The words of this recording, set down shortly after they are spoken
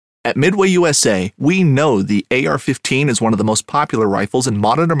At Midway USA, we know the AR-15 is one of the most popular rifles in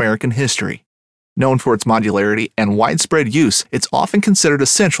modern American history. Known for its modularity and widespread use, it's often considered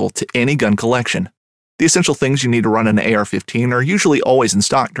essential to any gun collection. The essential things you need to run an AR-15 are usually always in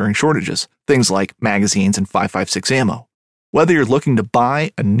stock during shortages, things like magazines and 5.56 ammo. Whether you're looking to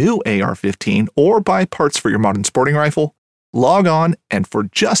buy a new AR-15 or buy parts for your modern sporting rifle, log on and for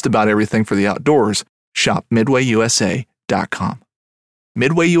just about everything for the outdoors, shop MidwayUSA.com.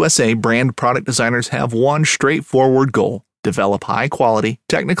 Midway USA brand product designers have one straightforward goal: develop high-quality,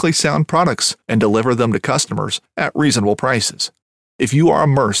 technically sound products and deliver them to customers at reasonable prices. If you are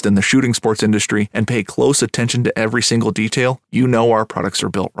immersed in the shooting sports industry and pay close attention to every single detail, you know our products are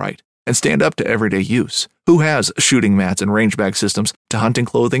built right and stand up to everyday use. Who has shooting mats and range bag systems to hunting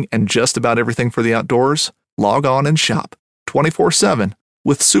clothing and just about everything for the outdoors? Log on and shop 24/7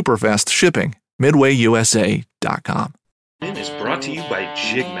 with super fast shipping. MidwayUSA.com. Is brought to you by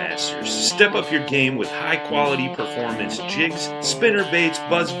Jigmasters. Step up your game with high-quality performance jigs, spinner baits,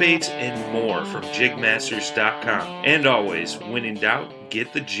 buzz baits, and more from Jigmasters.com. And always, when in doubt,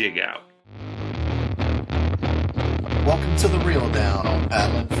 get the jig out. Welcome to the Reel Down on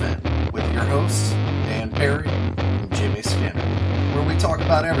Paddle and Fin with your hosts, Dan Perry and Jimmy Skinner, where we talk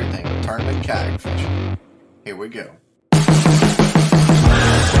about everything tournament kayak fishing. Here we go.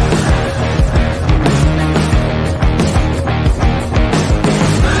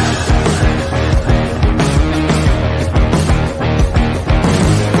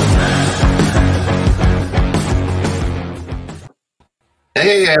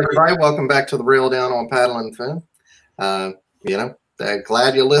 Hey everybody, welcome back to the Reel Down on Paddle and Fin.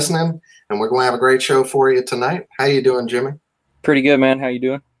 Glad you're listening, and we're going to have a great show for you tonight. How you doing, Jimmy? Pretty good, man. How you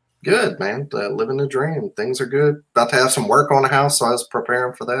doing? Good, man. Living the dream. Things are good. About to have some work on the house, so I was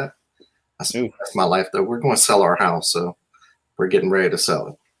preparing for that. That's my life, though. We're going to sell our house, so we're getting ready to sell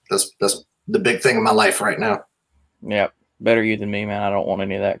it. That's the big thing in my life right now. Yeah, better you than me, man. I don't want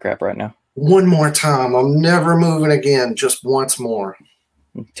any of that crap right now. One more time. I'm never moving again. Just once more.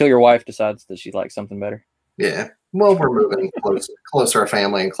 Until your wife decides that she likes something better. Yeah. Well, we're moving closer to our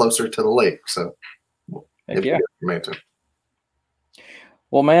family and closer to the lake. So, yeah.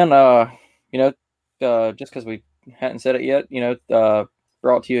 Well, man, just because we hadn't said it yet,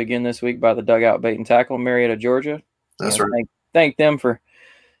 brought to you again this week by the Dugout Bait and Tackle in Marietta, Georgia. That's right. Thank them for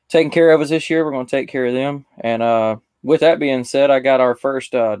taking care of us this year. We're going to take care of them. And with that being said, I got our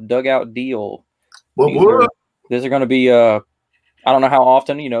first dugout deal. These are going to be I don't know how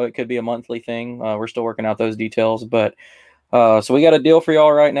often, it could be a monthly thing. We're still working out those details, but so we got a deal for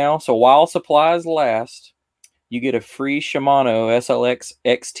y'all right now. So while supplies last, you get a free Shimano SLX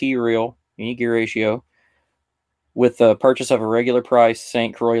XT reel, any gear ratio, with the purchase of a regular price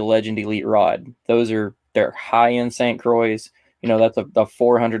St. Croix Legend Elite rod. They're high-end St. Croix. That's a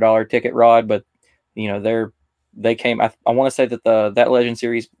 $400 ticket rod, but they came. I want to say that that Legend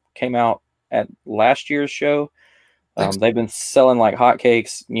series came out at last year's show. They've been selling like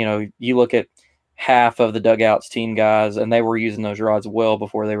hotcakes. You look at half of the Dugouts team guys, and they were using those rods well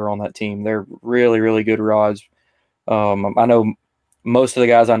before they were on that team. They're really, really good rods. I know most of the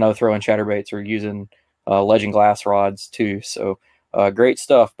guys I know throwing chatterbaits are using Legend glass rods too. So great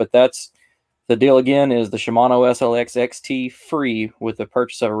stuff. But that's the deal again, is the Shimano SLX XT free with the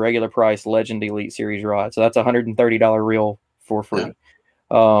purchase of a regular price Legend Elite Series rod. So that's $130 reel for free.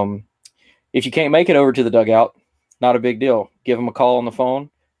 Yeah. If you can't make it over to the dugout, not a big deal. Give them a call on the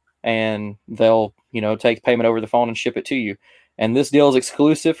phone, and they'll, take payment over the phone and ship it to you. And this deal is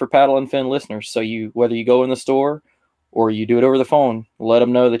exclusive for Paddle and Fin listeners. So whether you go in the store or you do it over the phone, let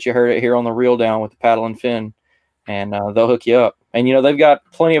them know that you heard it here on the Reel Down with the Paddle and Fin, and they'll hook you up. And they've got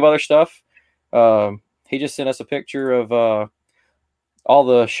plenty of other stuff. He just sent us a picture of all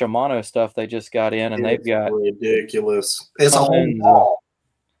the Shimano stuff they just got in, and they've got ridiculous. It's a whole wall.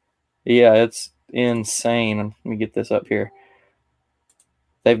 Yeah, it's insane. Let me get this up here.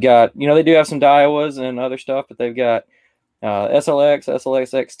 They've got, they do have some Daiwas and other stuff, but they've got SLX,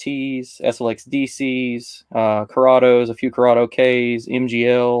 SLX XTs, SLX DCs, Corrados, a few Corrado Ks,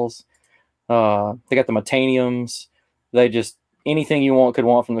 MGLs. They got the Metaniums. They just, anything you could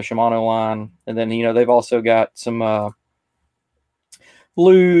want from the Shimano line. And then, they've also got some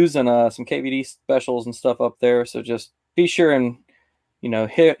blues and some KVD specials and stuff up there. So just be sure and,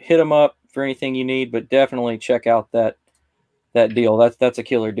 hit them up for anything you need, but definitely check out that deal. That's a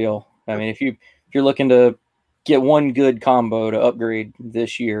killer deal. I mean, if you're looking to get one good combo to upgrade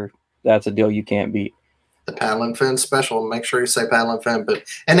this year, that's a deal you can't beat. The Paddle and Fin special. Make sure you say Paddle and Fin, but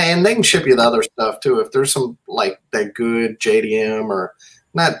and they can ship you the other stuff too. If there's some like that good JDM, or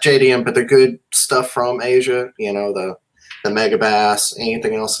not JDM, but the good stuff from Asia, the the Mega Bass,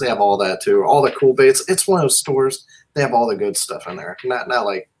 anything else. They have all that too. All the cool baits. It's one of those stores. They have all the good stuff in there. Not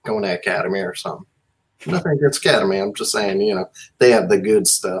like going to Academy or something. Nothing against Academy. I'm just saying, they have the good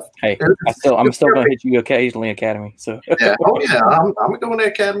stuff. Hey, I'm still going to hit you occasionally, Academy. So yeah, I'm going to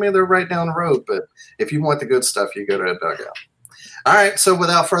Academy. They're right down the road. But if you want the good stuff, you go to a Dugout. All right. So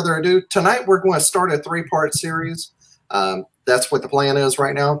without further ado, tonight we're going to start a 3-part series. That's what the plan is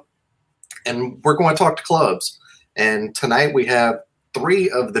right now, and we're going to talk to clubs. And tonight we have 3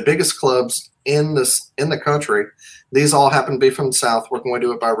 of the biggest clubs in the country. These all happen to be from the South. We're going to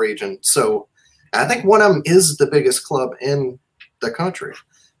do it by region. So I think one of them is the biggest club in the country.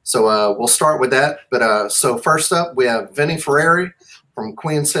 So we'll start with that. But so first up, we have Vinny Ferreri from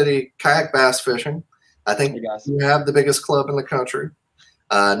Queen City Kayak Bass Fishing. I think you have the biggest club in the country.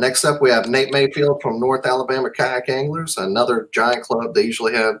 Next up, we have Nate Mayfield from North Alabama Kayak Anglers, another giant club. They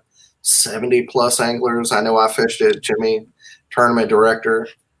usually have 70-plus anglers. I know I fished it. Jimmy, tournament director.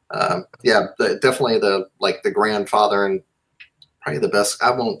 Definitely the grandfather and probably the best.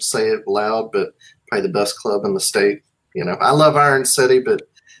 I won't say it loud, but probably the best club in the state. I love Iron City, but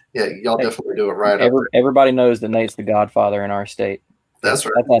yeah, y'all definitely do it right. Everybody knows that Nate's the godfather in our state. That's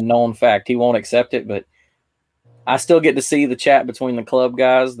right. That's a known fact. He won't accept it, but I still get to see the chat between the club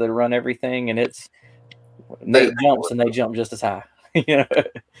guys that run everything, and Nate jumps and they jump just as high.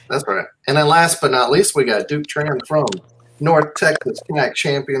 That's right. And then last but not least, we got Duc Tran from North Texas Kayak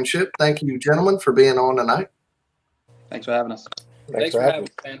Championship. Thank you, gentlemen, for being on tonight. Thanks for having us. Thanks for having us,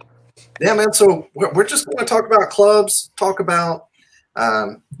 man. Yeah, man. So we're just going to talk about clubs, talk about,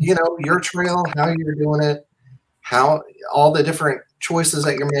 your trail, how you're doing it, how all the different choices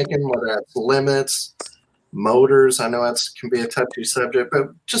that you're making, whether it's limits, motors. I know that can be a touchy subject, but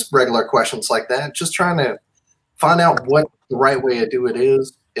just regular questions like that. Just trying to find out what the right way to do it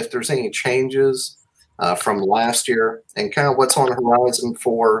is, if there's any changes from last year, and kind of what's on the horizon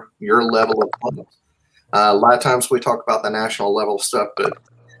for your level of clubs. A lot of times we talk about the national level stuff, but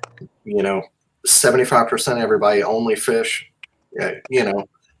 75% of everybody only fish,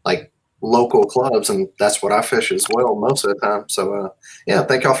 like local clubs, and that's what I fish as well most of the time. So,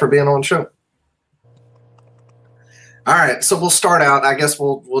 thank y'all for being on the show. All right, so we'll start out. I guess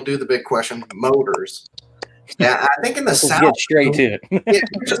we'll do the big question: motors. Yeah, I think in the South, get straight to it.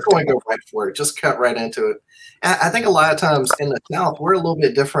 We're just going to go right for it. Just cut right into it. I think a lot of times in the South, we're a little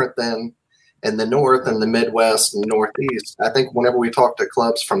bit different than in the North and the Midwest and Northeast. I think whenever we talk to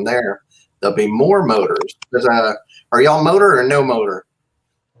clubs from there, there'll be more motors. Are y'all motor or no motor?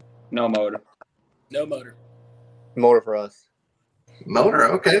 No motor. No motor. Motor for us. Motor,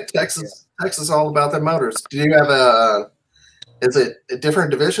 okay. Texas all about their motors. Do you have is it different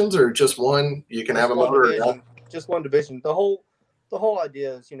divisions or just one? You can have a motor. Just one division. The whole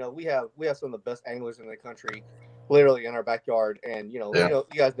idea is, we have some of the best anglers in the country, literally in our backyard, and you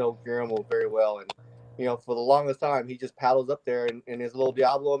guys know Guillermo very well, and for the longest time he just paddles up there in his little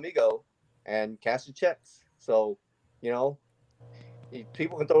Diablo Amigo and cashes checks. So,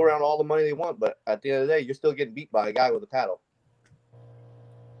 people can throw around all the money they want, but at the end of the day, you're still getting beat by a guy with a paddle.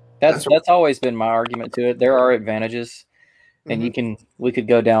 That's always been my argument to it. There are advantages, and we could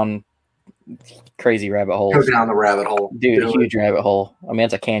go down crazy rabbit holes. Go down the rabbit hole, dude. A huge rabbit hole. I mean,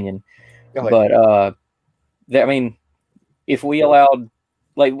 it's a canyon. Oh, But if we allowed,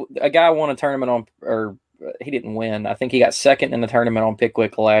 like, a guy won a tournament or he didn't win. I think he got second in the tournament on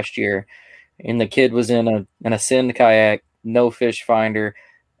Pickwick last year, and the kid was in an Ascend kayak, no fish finder,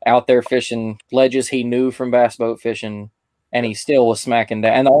 out there fishing ledges he knew from bass boat fishing, and he still was smacking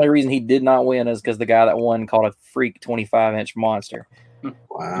down. And the only reason he did not win is because the guy that won caught a freak 25-inch monster.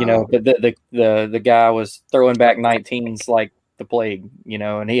 Wow. But the guy was throwing back 19s like the plague,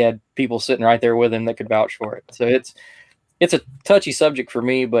 and he had people sitting right there with him that could vouch for it. So it's a touchy subject for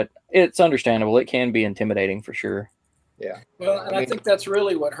me, but it's understandable. It can be intimidating for sure. Yeah. Well, and I think that's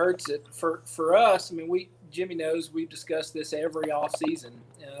really what hurts it for us. I mean, Jimmy knows we've discussed this every off season.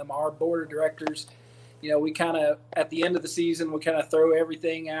 Our board of directors, we kind of at the end of the season we kind of throw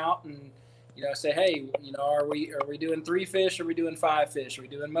everything out and say, hey, are we doing 3 fish? Are we doing 5 fish? Are we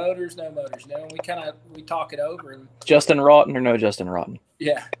doing motors? No motors? And we talk it over. And Justin Rotten or no Justin Rotten?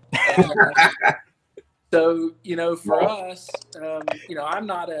 Yeah. So for us, I'm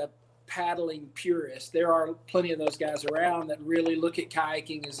not a paddling purist. There are plenty of those guys around that really look at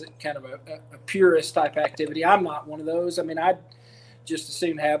kayaking as kind of a purist type activity. I'm not one of those. I mean, I'd just as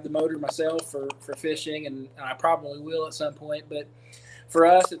soon have the motor myself for fishing, and I probably will at some point. But for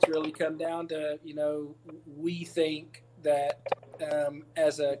us, it's really come down to, we think that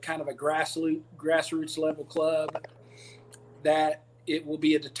as a kind of a grassroots level club, that it will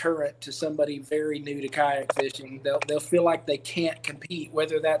be a deterrent to somebody very new to kayak fishing. They'll feel like they can't compete.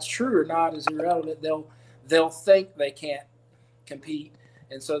 Whether that's true or not is irrelevant. They'll think they can't compete,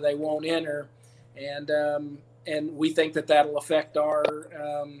 and so they won't enter. And we think that'll affect our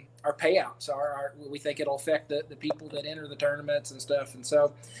payouts. We think it'll affect the people that enter the tournaments and stuff. And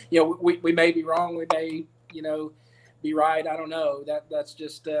so, we may be wrong. We may, be right. I don't know. That's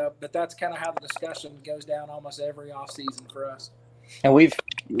just, but that's kind of how the discussion goes down almost every off season for us. And we've,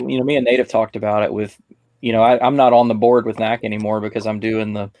 me and Nate have talked about it with, I'm not on the board with NAKA anymore because I'm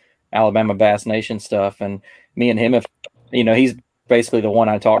doing the Alabama Bass Nation stuff. And me and him, he's basically the one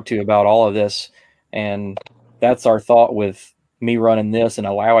I talked to about all of this. And that's our thought with me running this and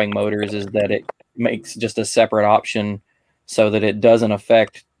allowing motors, is that it makes just a separate option so that it doesn't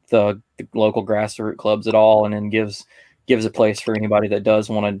affect the local grassroots clubs at all, and then gives a place for anybody that does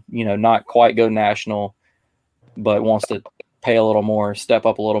want to, not quite go national, but wants to pay a little more, step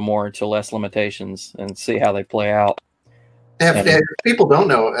up a little more to less limitations and see how they play out. If people don't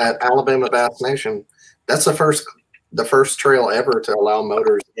know, at Alabama Bass Nation, that's the first trail ever to allow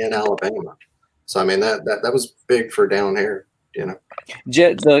motors in Alabama. So I mean that was big for down here,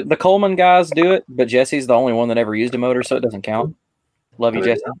 The Coleman guys do it, but Jesse's the only one that ever used a motor, so it doesn't count. Love you,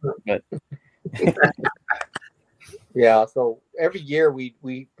 Jesse. But yeah, so every year we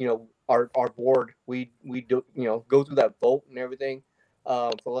our board we do go through that vote and everything.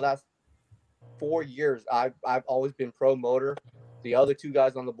 For the last 4 years, I've always been pro motor. The other two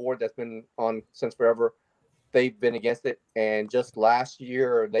guys on the board that's been on since forever, they've been against it. And just last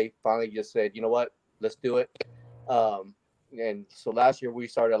year, they finally just said, you know what, let's do it. And so last year we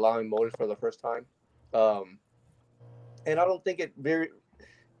started allowing motors for the first time. And I don't think it very,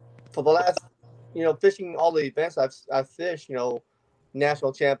 for the last, fishing all the events I've fished,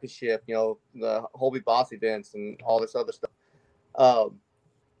 national championship, the Hobie Boss events and all this other stuff.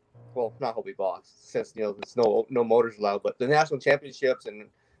 Well, not Hobie Boss, since, there's no motors allowed, but the national championships and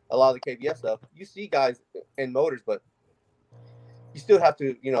a lot of the KBF stuff, you see guys in motors, but you still have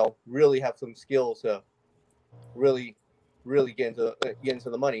to, really have some skills to really get into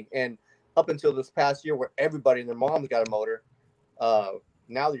the money. And up until this past year, where everybody and their mom's got a motor,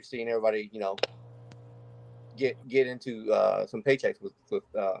 now you're seeing everybody, get into some paychecks with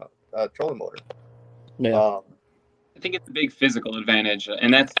a trolling motor. Yeah. I think it's a big physical advantage,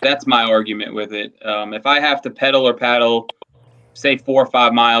 and that's my argument with it. If I have to pedal or paddle, say 4 or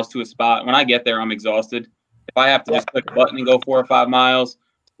 5 miles to a spot, when I get there, I'm exhausted. If I have to just click a button and go 4 or 5 miles,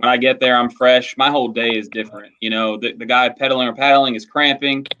 when I get there, I'm fresh. My whole day is different. The guy pedaling or paddling is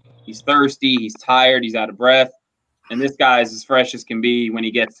cramping. He's thirsty. He's tired. He's out of breath. And this guy is as fresh as can be when he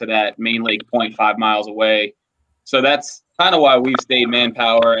gets to that main lake 0.5 miles away. So that's kind of why we've stayed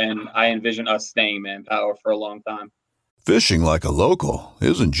manpower, and I envision us staying manpower for a long time. Fishing like a local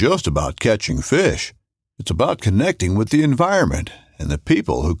isn't just about catching fish. It's about connecting with the environment and the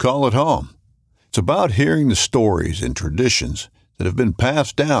people who call it home. It's about hearing the stories and traditions that have been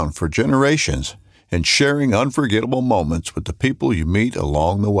passed down for generations and sharing unforgettable moments with the people you meet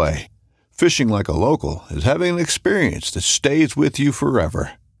along the way. Fishing like a local is having an experience that stays with you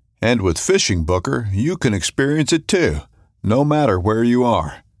forever. And with Fishing Booker, you can experience it too, no matter where you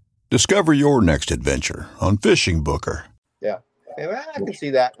are. Discover your next adventure on Fishing Booker. Yeah, I can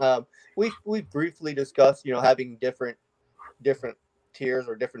see that. We briefly discussed, having different tiers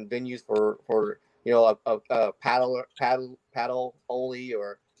or different venues for a paddle only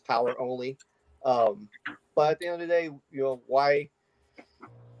or power only. But at the end of the day,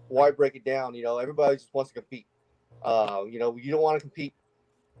 why break it down? Everybody just wants to compete. You don't want to compete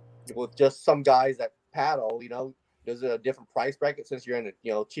with just some guys that paddle. There's a different price bracket since you're in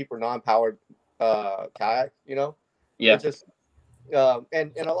a cheaper non-powered kayak. Yeah. It's just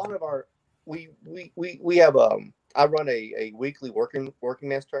and a lot of our we have I run a weekly working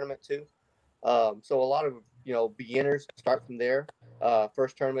man's tournament too. So a lot of beginners start from there.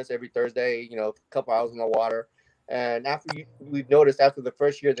 First tournaments every Thursday. A couple hours in the water, and we've noticed after the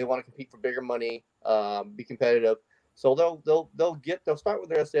first year they want to compete for bigger money, be competitive. So they'll start with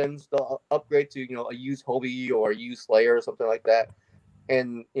their SNs. They'll upgrade to a used Hobie or a used Slayer or something like that,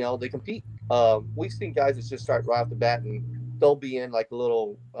 and they compete. We've seen guys that just start right off the bat and they'll be in like a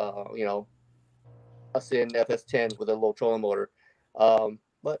little a SN FS10 with a little trolling motor.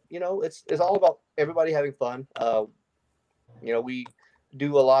 But it's all about everybody having fun. We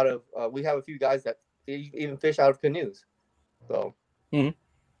do a lot of we have a few guys that even fish out of canoes. So yeah,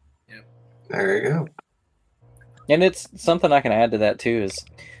 there you go. And it's something I can add to that too is,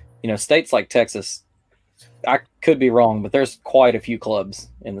 states like Texas, I could be wrong, but there's quite a few clubs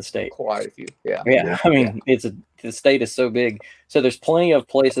in the state. Quite a few, yeah. I mean, the state is so big, so there's plenty of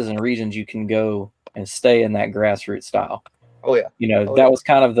places and regions you can go and stay in that grassroots style. Oh yeah, that was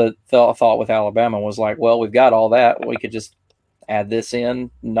kind of the thought with Alabama was like, well, we've got all that, we could just add this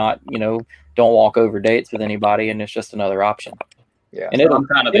in, not don't walk over dates with anybody, and it's just another option. Yeah, and I'm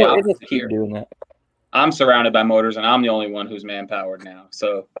kind of the opposite keep here. doing that. I'm surrounded by motors, and I'm the only one who's man-powered now.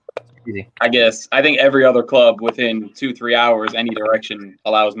 So easy. I think every other club within 2-3 hours, any direction,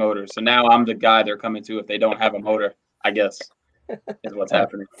 allows motors. So now I'm the guy they're coming to if they don't have a motor, I guess, is what's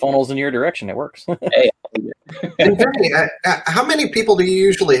happening. Funnels in your direction. It works. Hey. And Vinny, how many people do you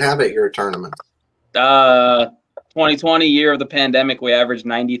usually have at your tournament? 2020, year of the pandemic, we averaged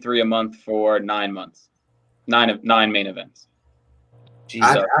 93 a month for 9 months. Nine main events.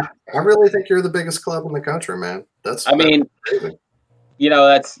 I really think you're the biggest club in the country, man. It's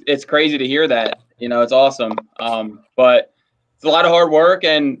crazy to hear that. It's awesome. But it's a lot of hard work,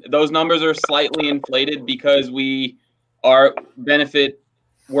 and those numbers are slightly inflated because we are benefit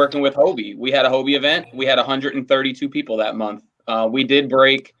working with Hobie. We had a Hobie event. We had 132 people that month. We did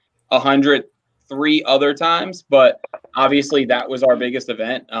break 103 other times, but obviously that was our biggest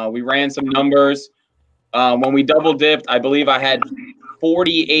event. We ran some numbers. When we double dipped, I believe I had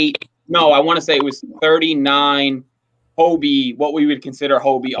 48. No, I want to say it was 39 Hobie, what we would consider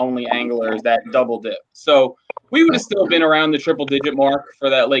Hobie only anglers that double dip. So we would have still been around the triple digit mark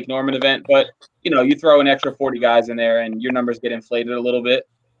for that Lake Norman event, but you throw an extra 40 guys in there and your numbers get inflated a little bit.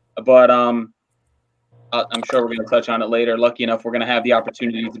 But I'm sure we're going to touch on it later. Lucky enough, we're going to have the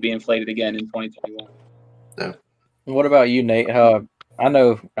opportunity to be inflated again in 2021. Yeah. What about you, Nate? I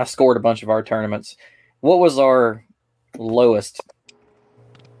know I scored a bunch of our tournaments. What was our lowest?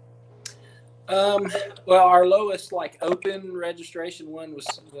 Well, our lowest open registration one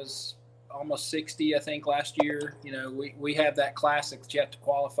was almost 60, I think, last year. We have that classic that you have to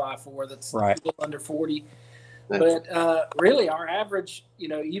qualify for that's right. a little under 40. But really our average,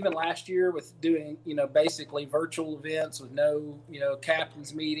 even last year with doing, basically virtual events with no,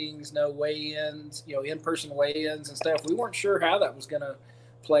 captain's meetings, no weigh-ins, in-person weigh-ins and stuff. We weren't sure how that was going to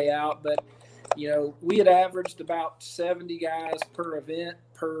play out, but we had averaged about 70 guys per event,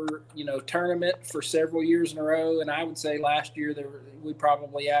 per, tournament for several years in a row. And I would say last year we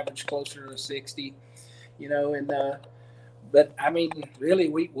probably averaged closer to 60, but I mean, really,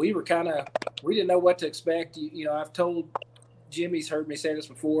 we were we didn't know what to expect. I've told Jimmy's heard me say this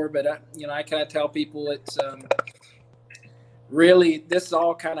before, but I kind of tell people it's really, this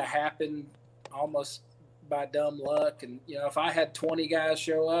all kind of happened almost by dumb luck. And if I had 20 guys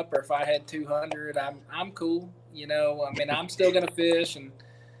show up, or if I had 200, I'm cool. I'm still gonna fish, and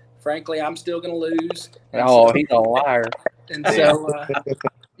frankly, I'm still gonna lose. He's a liar. And so,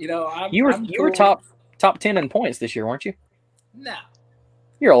 you were top 10 in points this year, weren't you? No,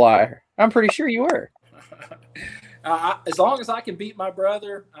 you're a liar. I'm pretty sure you were. As long as I can beat my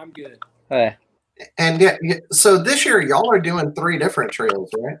brother, I'm good. And so this year y'all are doing 3 different trails,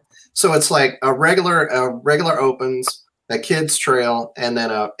 right? So it's like a regular opens, a kids trail, and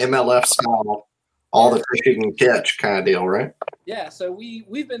then a MLF style, all the fish you can catch kind of deal, right? Yeah. So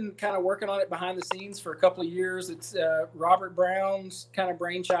we've been kind of working on it behind the scenes for a couple of years. It's Robert Brown's kind of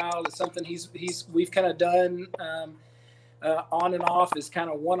brainchild. It's something we've kind of done on and off as kind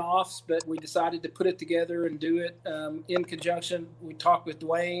of one-offs, but we decided to put it together and do it in conjunction. We talked with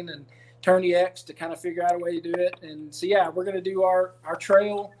Dwayne and Turney X to kind of figure out a way to do it. And so, yeah, we're going to do our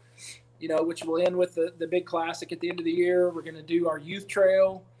trail, which will end with the big classic at the end of the year. We're going to do our youth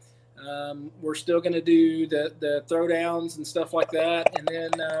trail. We're still going to do the throwdowns and stuff like that. And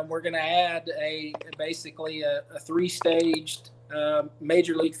then we're going to add basically a 3-staged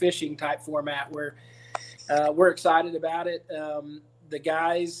major league fishing type format where we're excited about it. The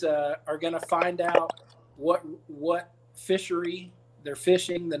guys are going to find out what fishery they're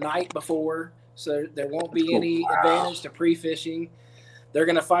fishing the night before, so there won't be any advantage to pre-fishing. They're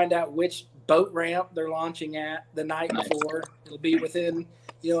going to find out which boat ramp they're launching at the night before. It'll be within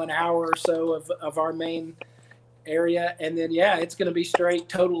an hour or so of our main area, and then it's going to be straight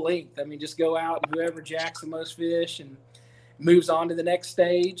total length. I mean, just go out and whoever jacks the most fish and moves on to the next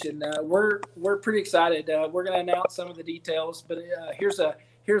stage. And we're pretty excited. We're going to announce some of the details, but here's a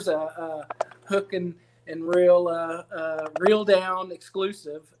hook and reel down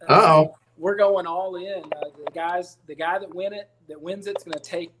exclusive. We're going all in. The guy that wins it's going to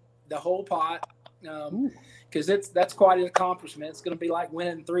take the whole pot, because that's quite an accomplishment. It's going to be like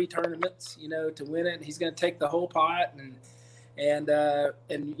winning 3 tournaments, to win it. And he's going to take the whole pot, and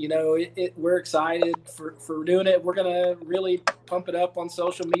we're excited for doing it. We're going to really pump it up on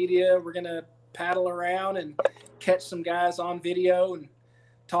social media. We're going to paddle around and catch some guys on video and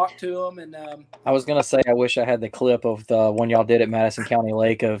talk to them. And I was gonna say, I wish I had the clip of the one y'all did at Madison County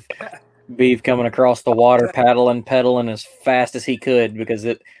Lake of Beef coming across the water, pedaling as fast as he could, because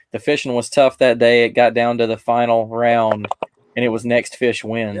the fishing was tough that day. It got down to the final round, and it was next fish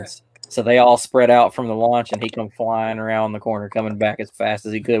wins. So they all spread out from the launch, and he come flying around the corner, coming back as fast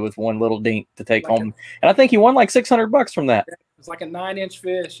as he could with one little dink to take home. And I think he won like $600 from that. It was like a 9-inch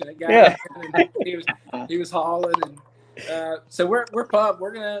fish, and it got and he was hauling. And so we're pumped.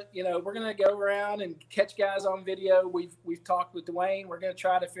 We're gonna go around and catch guys on video. We've talked with Dwayne. We're gonna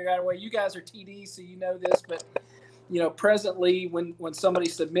try to figure out a way. You guys are TD, so you know this, but presently when somebody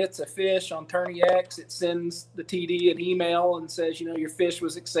submits a fish on Tourney X, it sends the TD an email and says, your fish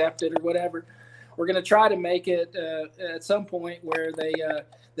was accepted or whatever. We're going to try to make it at some point where the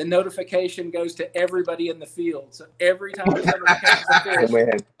notification goes to everybody in the field. So every time somebody catches a fish,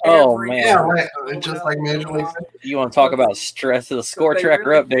 just like Major League. You want to talk about stress of the score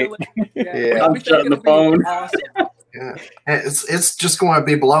tracker update? I'm shutting the phone. Awesome. Yeah, it's just going to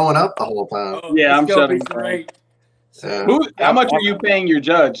be blowing up the whole time. I'm shutting the phone. How much are you paying your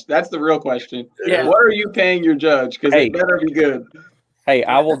judge? That's the real question. Yeah. What are you paying your judge? Because it better be good. Hey,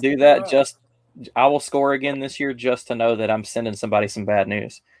 I will do that. I will score again this year just to know that I'm sending somebody some bad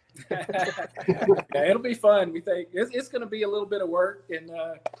news. It'll be fun. We think it's going to be a little bit of work, and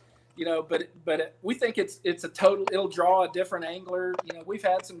but we think it's a total. It'll draw a different angler. We've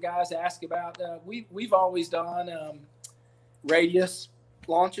had some guys ask about. We've always done radius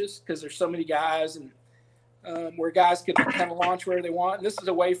launches because there's so many guys and. Where guys can kind of launch where they want. And this is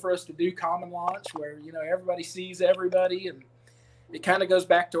a way for us to do common launch where, everybody sees everybody. And it kind of goes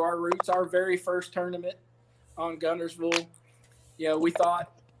back to our roots. Our very first tournament on Guntersville, we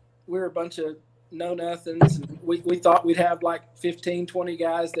thought we were a bunch of know-nothings. And we thought we'd have like 15, 20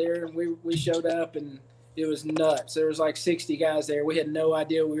 guys there. And we showed up and it was nuts. There was like 60 guys there. We had no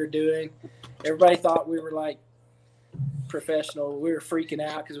idea what we were doing. Everybody thought we were like professional. We were freaking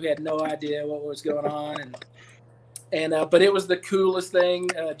out because we had no idea what was going on, but it was the coolest thing.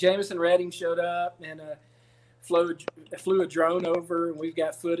 Jameson Redding showed up and flew a drone over, and we've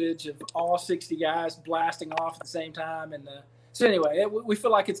got footage of all 60 guys blasting off at the same time. And so anyway, we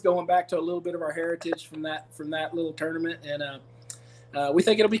feel like it's going back to a little bit of our heritage from that little tournament, and we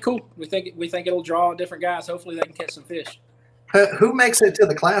think it'll be cool. We think it'll draw different guys. Hopefully, they can catch some fish. Who makes it to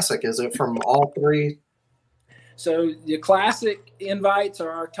the Classic? Is it from all three? So the Classic invites are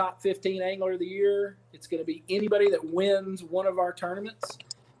our top 15 angler of the year. It's going to be anybody that wins one of our tournaments.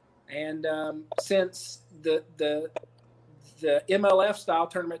 And since the MLF style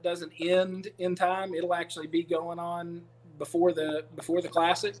tournament doesn't end in time, it'll actually be going on before the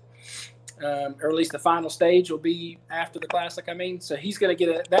Classic, or at least the final stage will be after the Classic. So he's going to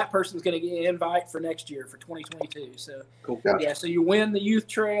get that person's going to get an invite for next year for 2022. So cool. Yeah, so you win the youth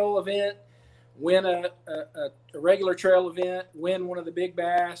trail event. Win a regular trail event, win one of the big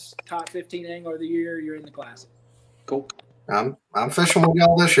bass, top 15 angler of the year, you're in the Classic. Cool. I'm fishing with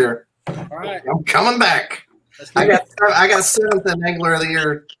y'all this year. All right. I'm coming back. I got 7th in angler of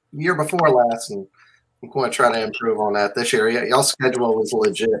the year before last, and I'm going to try to improve on that this year. Yeah, y'all's schedule was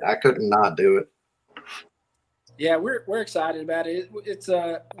legit. I couldn't not do it. Yeah, we're excited about it. It's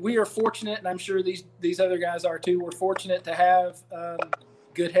we are fortunate, and I'm sure these other guys are too. We're fortunate to have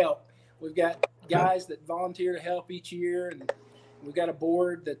good help. We've got guys that volunteer to help each year, and we've got a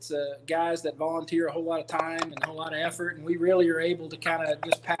board that's guys that volunteer a whole lot of time and a whole lot of effort, and we really are able to kind of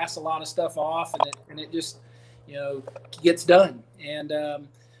just pass a lot of stuff off, and it just gets done. And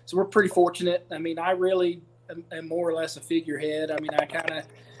so we're pretty fortunate. I really am more or less a figurehead. I kind of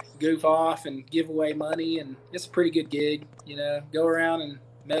goof off and give away money, and it's a pretty good gig. Go around and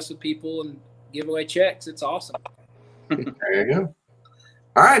mess with people and give away checks. It's awesome. There you go.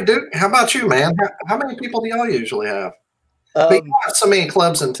 All right, Duke. How about you, man? How many people do y'all usually have? You have so many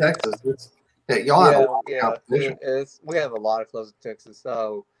clubs in Texas. Y'all have a lot of competition. We have a lot of clubs in Texas.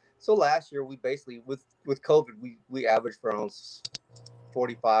 So last year we basically with COVID we averaged around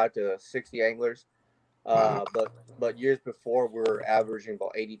 45 to 60 anglers. But years before we were averaging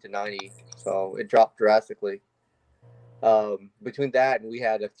about 80 to 90. So it dropped drastically. Between that and we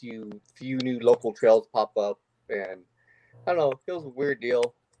had a few new local trails pop up, and I don't know. It feels a weird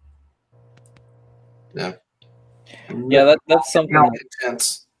deal. Yeah. Yeah, that's something.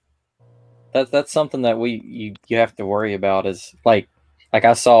 Intense. That's something that you have to worry about. Is like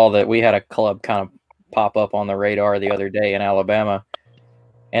I saw that we had a club kind of pop up on the radar the other day in Alabama,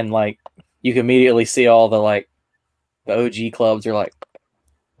 and like you can immediately see all the OG clubs are like,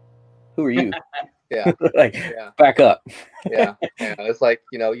 "Who are you?" Yeah. Back up. Yeah. It's like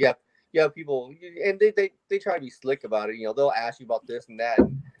you you have people, and they try to be slick about it. You know, they'll ask you about this and that,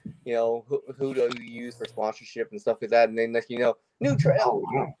 and, you know, who do you use for sponsorship and stuff like that, and then next you know, new trail.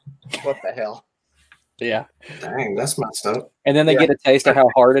 What the hell? Yeah. Dang, that's messed up. And then they get a taste of how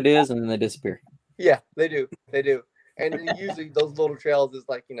hard it is, and then they disappear. Yeah, they do. And usually those little trails is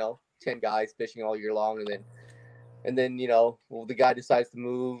like, you know, 10 guys fishing all year long, and then you know, well, the guy decides to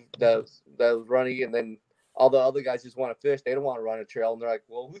move that was running, and then all the other guys just want to fish. They don't want to run a trail, and they're like,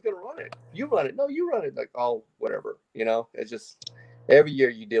 well, who's gonna run it? You run it. No, you run it. Like, oh, whatever. You know, it's just every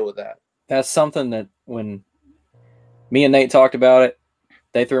year you deal with that. That's something that when me and Nate talked about it,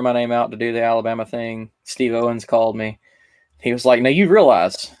 they threw my name out to do the Alabama thing. Steve Owens called me. He was like, now you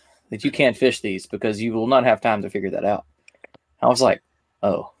realize that you can't fish these because you will not have time to figure that out. I was like,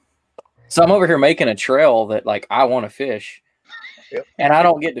 oh. So I'm over here making a trail that like I want to fish, and I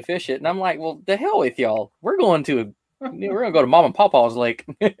don't get to fish it. And I'm like, well, the hell with y'all. We're going to go to Mom and Papa's lake.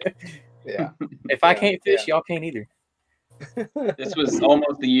 Yeah. If I can't fish, y'all can't either. This was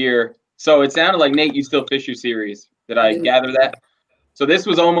almost a year. So it sounded like, Nate, you still fish your series. Did I gather that? So this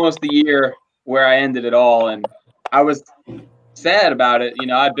was almost the year where I ended it all, and I was sad about it. You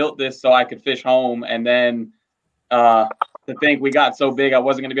know, I built this so I could fish home, and then to think we got so big I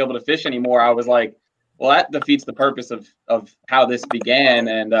wasn't going to be able to fish anymore, I was like, well, that defeats the purpose of how this began.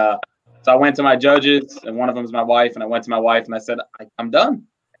 And so I went to my judges, and one of them is my wife, and I went to my wife, and I said, I'm done.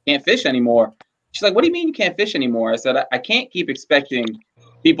 I can't fish anymore. She's like, what do you mean you can't fish anymore? I said, I can't keep expecting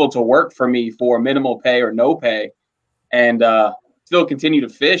people to work for me for minimal pay or no pay and still continue to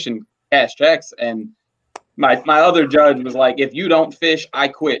fish and cash checks. And my other judge was like, if you don't fish, I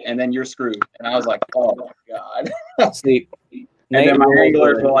quit, and then you're screwed. And I was like, oh my God. See, and then my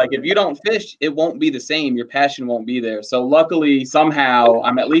anglers were like, if you don't fish, it won't be the same. Your passion won't be there. So luckily, somehow,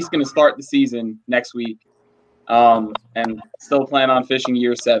 I'm at least going to start the season next week, and still plan on fishing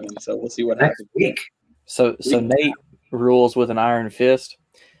year 7. So we'll see what happens. So Nate rules with an iron fist.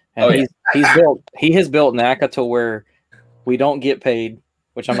 And he has built NAKA to where we don't get paid,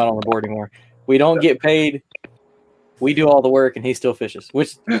 which I'm not on the board anymore. We don't get paid. We do all the work, and he still fishes,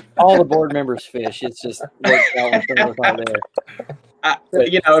 which all the board members fish. It's just works out when some of us aren't there.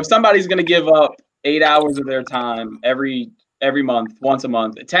 You know, if somebody's going to give up 8 hours of their time every month, once a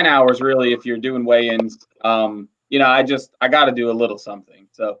month, 10 hours really, if you're doing weigh-ins, you know, I got to do a little something.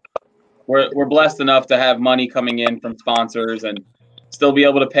 So we're blessed enough to have money coming in from sponsors and still be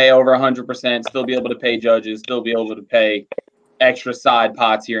able to pay over 100%, still be able to pay judges, still be able to pay extra side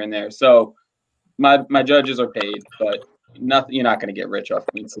pots here and there. So my judges are paid, but nothing. You're not going to get rich off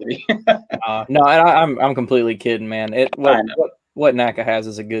Queen City. No, and I'm completely kidding, man. What NAKA has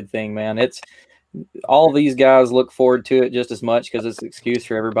is a good thing, man. It's all these guys look forward to it just as much because it's an excuse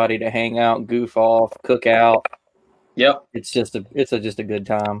for everybody to hang out, goof off, cook out. Yep, it's just a good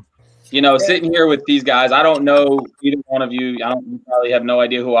time. You know, sitting here with these guys, I don't know either one of you. You probably have no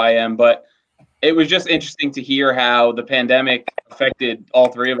idea who I am, but it was just interesting to hear how the pandemic affected all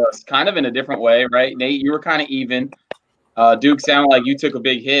three of us kind of in a different way, right? Nate, you were kind of even. Duke sounded like you took a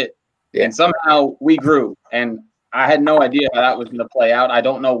big hit, and somehow we grew. And I had no idea how that was going to play out. I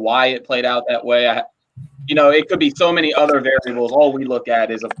don't know why it played out that way. You know, it could be so many other variables. All we look at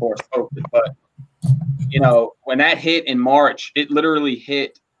is, of course, COVID. But, you know, when that hit in March, it literally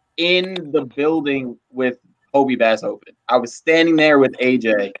hit in the building with Hobie Bass Open. I was standing there with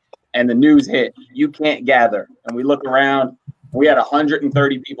AJ, and the news hit. You can't gather. And we look around. We had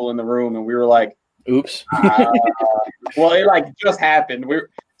 130 people in the room, and we were like, oops. Well, it like just happened. We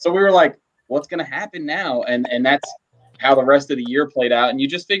were like, what's going to happen now? And that's how the rest of the year played out. And you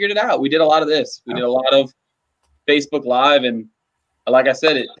just figured it out. We did a lot of this. We did a lot of Facebook Live. And like I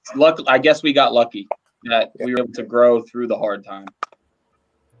said, I guess we got lucky that we were able to grow through the hard time.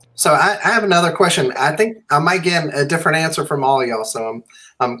 So I have another question. I think I might get a different answer from all of y'all. So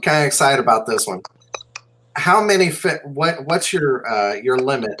I'm kind of excited about this one. How many what's your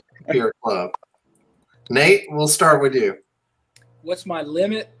limit for your club? Nate, we'll start with you. What's my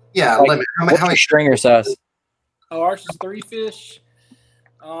limit? Yeah, limit. How many stringer size? Oh, ours is 3 fish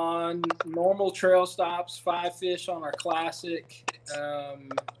on normal trail stops, 5 fish on our classic,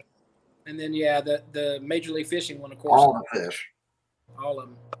 and then the Major League Fishing one, of course. All the fish. All of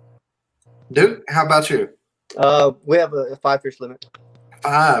them. Duke, how about you? We have a 5 fish limit.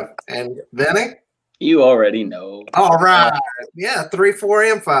 5. And Vinny? You already know. All right. Yeah, 3, 4,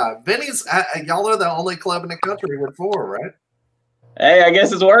 and 5. Vinny's, y'all are the only club in the country with 4, right? Hey, I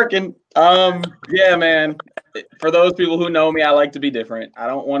guess it's working. Yeah, man. For those people who know me, I like to be different. I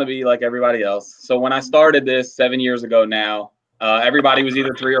don't want to be like everybody else. So when I started this 7 years ago now, everybody was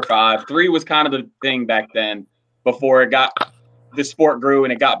either 3 or 5. 3 was kind of the thing back then before it got the sport grew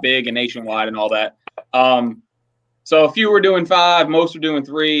and it got big and nationwide and all that. So a few were doing 5, most were doing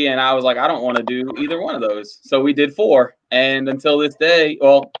 3, and I was like, I don't want to do either one of those. So we did 4, and until this day,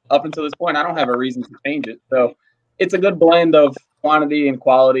 well, up until this point, I don't have a reason to change it. So it's a good blend of quantity and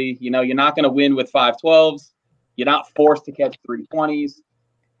quality. You know, you're not going to win with 512s. You're not forced to catch 320s.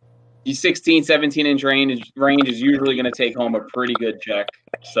 Your 16, 17-inch range is usually going to take home a pretty good check.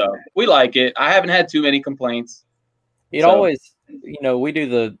 So we like it. I haven't had too many complaints. It always, you know, we do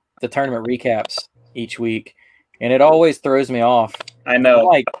the tournament recaps each week, and it always throws me off. I know. I'm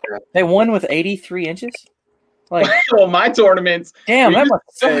like, they won with 83 inches? Like, well, my tournaments. Damn, that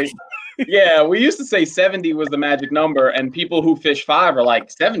must suck. Yeah, we used to say 70 was the magic number, and people who fish 5 are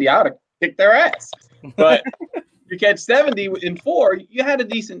like, 70, I ought to kick their ass. But you catch 70 in 4, you had a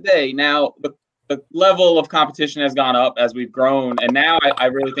decent day. Now, the level of competition has gone up as we've grown, and now I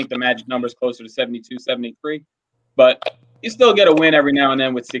really think the magic number is closer to 72, 73. But you still get a win every now and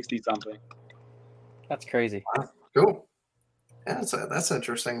then with 60-something. That's crazy. Cool. Yeah, that's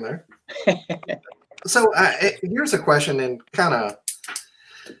interesting there. So here's a question, and kind of,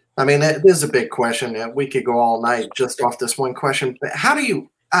 I mean, it is a big question, and we could go all night just off this one question. But how do you?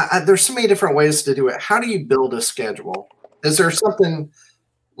 There's so many different ways to do it. How do you build a schedule? Is there something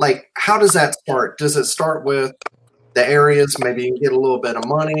like? How does that start? Does it start with the areas? Maybe you get a little bit of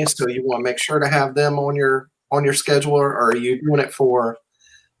money, so you want to make sure to have them on your schedule, or are you doing it for?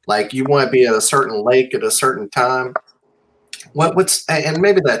 Like you want to be at a certain lake at a certain time. What's and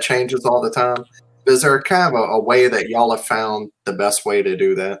maybe that changes all the time. Is there kind of a way that y'all have found the best way to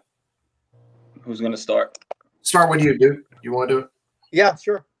do that? Who's going to start? Start with you, Duc. You want to do it? Yeah,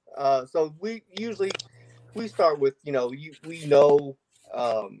 sure. So we start with, you know, we know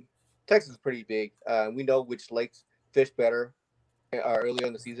Texas is pretty big. We know which lakes fish better earlier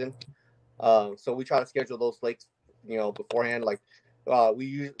in the season. So we try to schedule those lakes, you know, beforehand. Like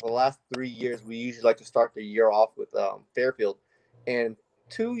the last 3 years, we usually like to start the year off with Fairfield. And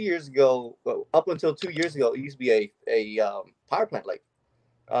 2 years ago, up until 2 years ago, it used to be a power plant lake.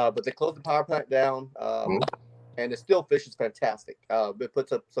 But they closed the power plant down, and it still fishes fantastic. It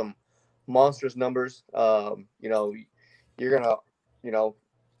puts up some monstrous numbers. You know, you're gonna, you know,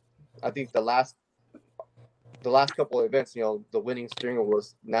 I think the last couple of events, you know, the winning stringer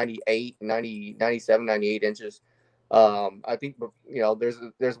was 98, 90, 97, 98 inches. I think, you know,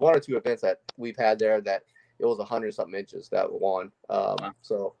 there's 1 or 2 events that we've had there that it was 100-something inches that won.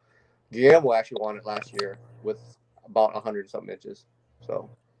 So Guillermo actually won it last year with about 100-something inches.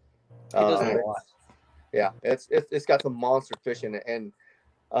 So yeah, it's got some monster fish in it, and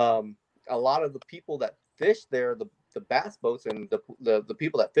a lot of the people that fish there, the bass boats and the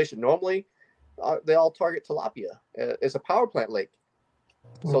people that fish it normally, they all target tilapia. It's a power plant lake,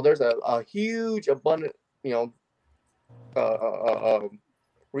 so there's a huge abundant, you know,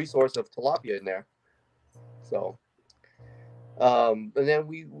 resource of tilapia in there. So, and then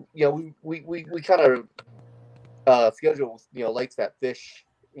we kind of schedule, you know, lakes that fish,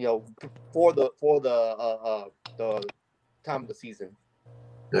 you know, for the time of the season.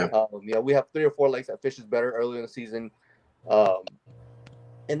 Yeah. You know, we have 3 or 4 lakes that fishes better early in the season,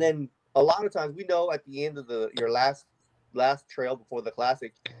 and then a lot of times we know at the end of your last trail before the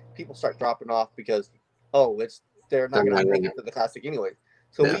classic, people start dropping off because they're not going to make it to the classic anyway.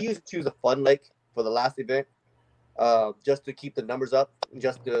 So we usually choose a fun lake for the last event, just to keep the numbers up,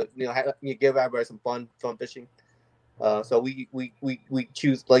 just to, you know, give everybody some fun fishing. So we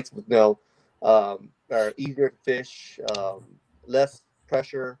choose lakes with, you know, are easier to fish, less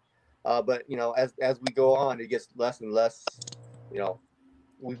pressure, but, you know, as we go on, it gets less and less. You know,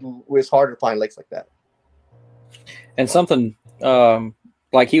 it's harder to find lakes like that. And something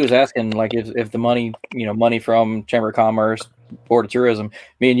like he was asking, like if the money, you know, money from Chamber of Commerce, Board of Tourism,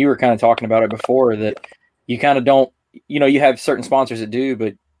 me and you were kind of talking about it before, that you kind of don't, you know, you have certain sponsors that do,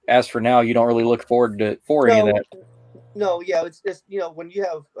 but as for now, you don't really look forward to any of that. No, yeah, it's just, you know, when you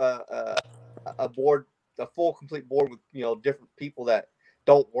have a board, a full complete board with, you know, different people that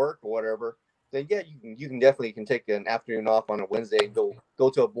don't work or whatever, then yeah, you can definitely take an afternoon off on a Wednesday and go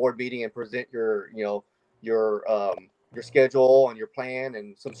to a board meeting and present your, you know, your schedule and your plan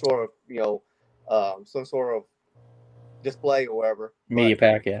and some sort of, you know, some sort of display or whatever. Media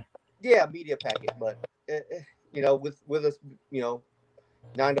pack, yeah. Yeah, media packet, but you know, with us, you know,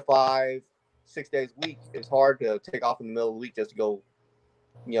 9 to 5, 6 days a week, it's hard to take off in the middle of the week just to go,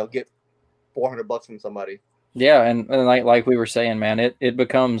 you know, get $400 from somebody. Yeah, and like we were saying, man, it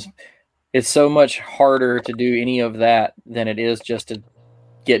becomes, it's so much harder to do any of that than it is just to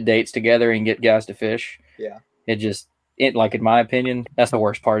get dates together and get guys to fish. Yeah. It like, in my opinion, that's the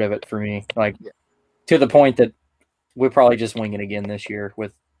worst part of it for me. Like, to the point that we'll probably just wing it again this year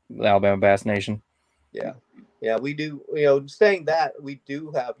with the Alabama Bass Nation. Yeah, we do. Saying that, we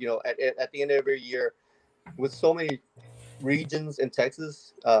do have, at the end of every year, with so many regions in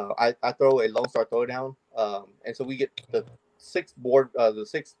Texas, I throw a Lone Star Throwdown, and so we get the six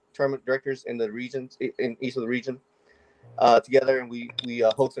tournament directors in the regions, in each of the region, together, and we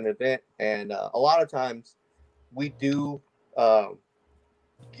host an event. And a lot of times we do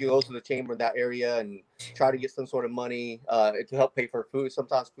go to the chamber in that area and try to get some sort of money to help pay for food.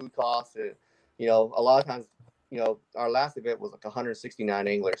 Sometimes food costs, and a lot of times, our last event was like 169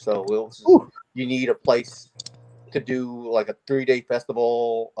 anglers. So you need a place to do like a 3-day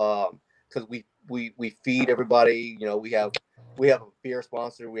festival, because we feed everybody. We have a beer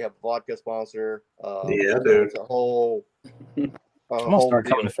sponsor, we have a vodka sponsor. Yeah, dude. It's a whole. I'm gonna start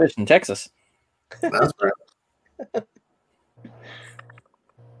coming to fish in Texas. That's right.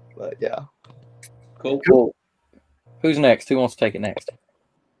 But yeah, cool. Who's next? Who wants to take it next?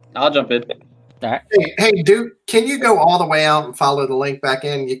 I'll jump in. All right. Hey, Duke, can you go all the way out and follow the link back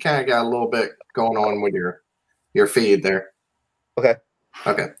in? You kind of got a little bit going on with your feed there. Okay,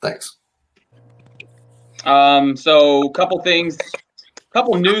 thanks. So couple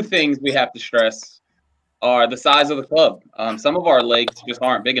new things we have to stress are the size of the club. Some of our lakes just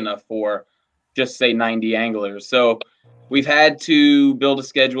aren't big enough for just say 90 anglers. So we've had to build a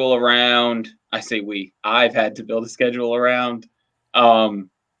schedule around, I've had to build a schedule around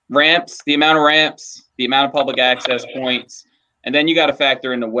ramps, the amount of public access points, and then you got to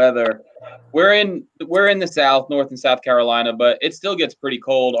factor in the weather. We're in the South, North and South Carolina, but it still gets pretty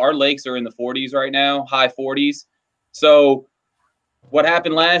cold. Our lakes are in the 40s right now, high 40s. So what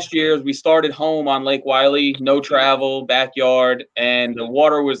happened last year is we started home on Lake Wiley, no travel, backyard, and the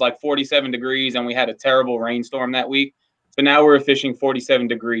water was like 47 degrees, and we had a terrible rainstorm that week. So now we're fishing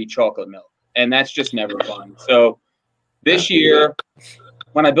 47-degree chocolate milk, and that's just never fun. So this year,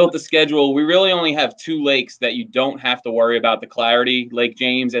 when I built the schedule, we really only have 2 lakes that you don't have to worry about the clarity, Lake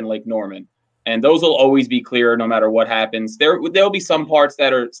James and Lake Norman. And those will always be clear no matter what happens. There'll be some parts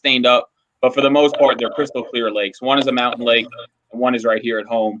that are stained up, but for the most part, they're crystal clear lakes. One is a mountain lake, and one is right here at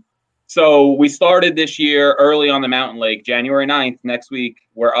home. So we started this year early on the mountain lake, January 9th, next week.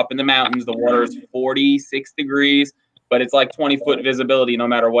 We're up in the mountains. The water is 46 degrees, but it's like 20-foot visibility no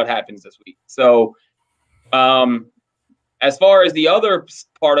matter what happens this week. So as far as the other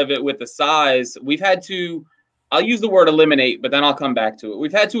part of it with the size, we've had to, I'll use the word eliminate, but then I'll come back to it.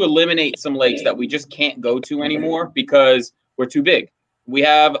 We've had to eliminate some lakes that we just can't go to anymore because we're too big. We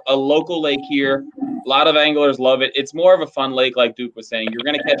have a local lake here. A lot of anglers love it. It's more of a fun lake, like Duke was saying. You're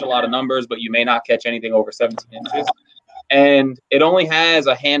going to catch a lot of numbers, but you may not catch anything over 17 inches. And it only has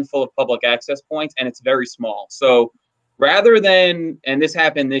a handful of public access points, and it's very small. So rather than, and this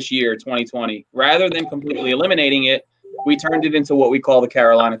happened this year, 2020, rather than completely eliminating it, we turned it into what we call the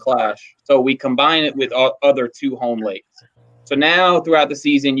Carolina Clash. So we combine it with our other 2 home lakes. So now throughout the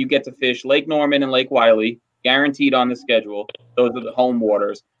season, you get to fish Lake Norman and Lake Wiley, guaranteed on the schedule. Those are the home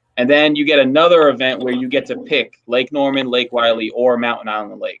waters. And then you get another event where you get to pick Lake Norman, Lake Wiley, or Mountain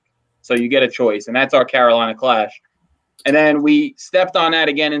Island Lake. So you get a choice, and that's our Carolina Clash. And then we stepped on that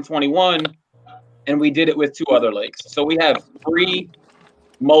again in 21, and we did it with 2 other lakes. So we have 3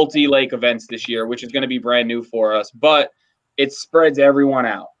 multi-lake events this year, which is going to be brand new for us, but it spreads everyone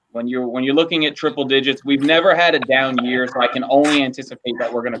out. When you're looking at triple digits, we've never had a down year, so I can only anticipate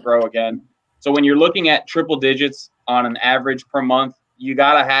that we're going to grow again. So when you're looking at triple digits on an average per month, you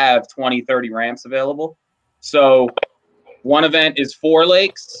got to have 20, 30 ramps available. So one event is 4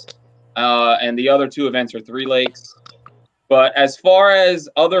 lakes, and the other 2 events are 3 lakes. But as far as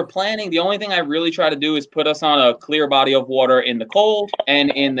other planning, the only thing I really try to do is put us on a clear body of water in the cold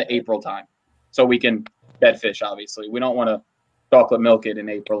and in the April time. So we can bed fish, obviously. We don't want to chocolate milk it in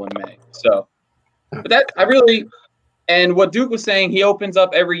April and May. So, but that, and what Duke was saying, he opens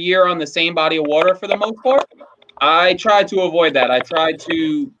up every year on the same body of water for the most part. I try to avoid that. I try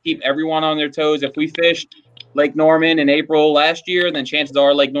to keep everyone on their toes. If we fished Lake Norman in April last year, then chances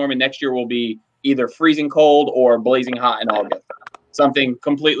are Lake Norman next year will be either freezing cold or blazing hot in August. Something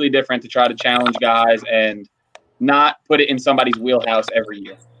completely different to try to challenge guys and not put it in somebody's wheelhouse every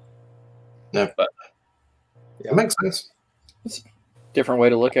year. Yeah, but it makes sense. It's a different way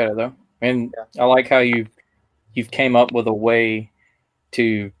to look at it, though. And I like how you've came up with a way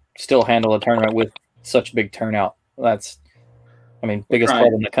to still handle a tournament with such big turnout. That's, biggest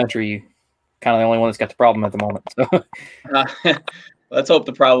club in the country, kind of the only one that's got the problem at the moment. So. Let's hope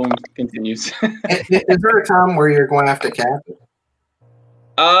the problem continues. Is there a time where you're going to have to cap it?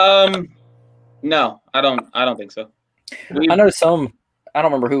 No, I don't think so. I know some. I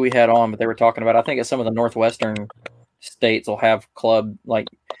don't remember who we had on, but they were talking about. I think it's some of the Northwestern states will have club, like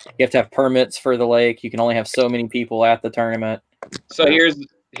you have to have permits for the lake. You can only have so many people at the tournament. So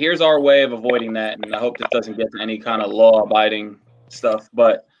here's our way of avoiding that, and I hope this doesn't get to any kind of law-abiding stuff.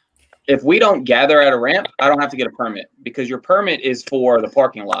 But if we don't gather at a ramp, I don't have to get a permit, because your permit is for the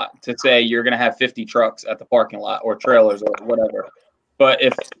parking lot to say you're going to have 50 trucks at the parking lot or trailers or whatever. But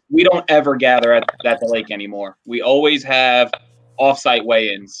if we don't ever gather at the lake anymore, we always have off-site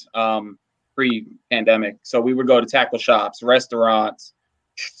weigh-ins pre-pandemic. So we would go to tackle shops, restaurants,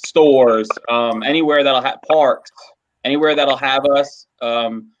 stores, anywhere that'll have parks, anywhere that'll have us.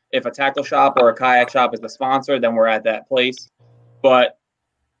 If a tackle shop or a kayak shop is the sponsor, then we're at that place. But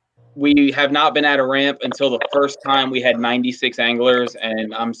we have not been at a ramp until the first time we had 96 anglers,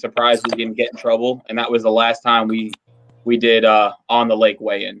 and I'm surprised we didn't get in trouble. And that was the last time we did on the lake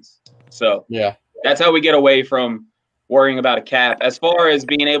weigh-ins. So yeah, that's how we get away from worrying about a cap. As far as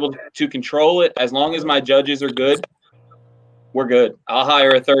being able to control it, as long as my judges are good, we're good. I'll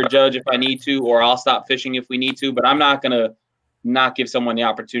hire a third judge if I need to, or I'll stop fishing if we need to, but I'm not going to not give someone the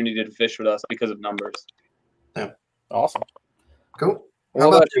opportunity to fish with us because of numbers. Yeah. Awesome. Cool. How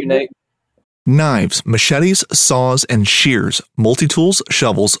about you, Nate? Knives, machetes, saws, and shears, multi-tools,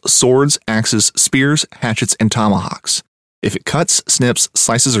 shovels, swords, axes, spears, hatchets, and tomahawks. If it cuts, snips,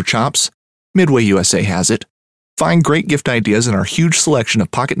 slices, or chops, Midway USA has it. Find great gift ideas in our huge selection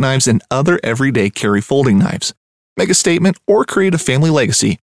of pocket knives and other everyday carry folding knives. Make a statement or create a family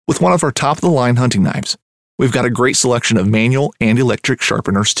legacy with one of our top-of-the-line hunting knives. We've got a great selection of manual and electric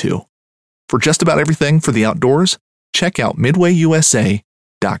sharpeners, too. For just about everything for the outdoors, check out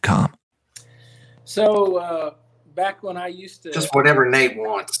MidwayUSA.com. So back when I used to just whatever Nate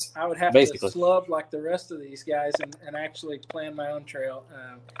wants, I would have basically to slub like the rest of these guys and actually plan my own trail.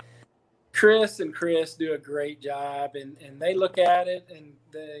 Chris do a great job, and they look at it, and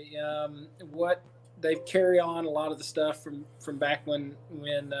they they carry on a lot of the stuff from back when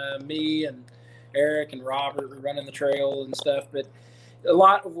me and Eric and Robert were running the trail and stuff. But a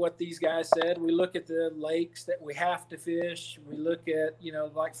lot of what these guys said, we look at the lakes that we have to fish. We look at,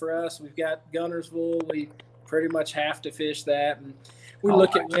 like for us, we've got Gunnersville. We pretty much have to fish that. And we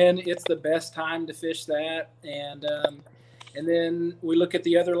look at when it's the best time to fish that. And then we look at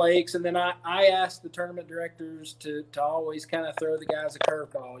the other lakes. And then I ask the tournament directors to always kind of throw the guys a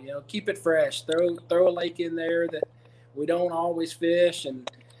curveball, keep it fresh, throw a lake in there that we don't always fish.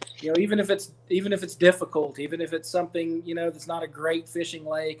 And, even if it's difficult, even if it's something, that's not a great fishing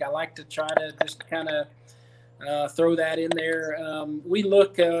lake, I like to try to just kind of throw that in there. We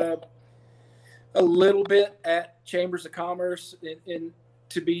look a little bit at chambers of commerce, and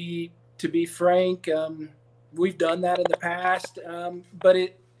to be frank, we've done that in the past, but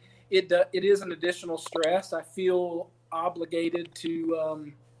it is an additional stress. I feel obligated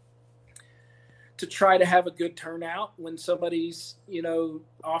to try to have a good turnout when somebody's,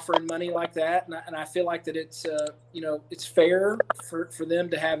 offering money like that. And I feel like that it's, it's fair for them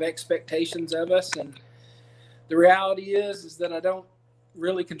to have expectations of us. And the reality is that I don't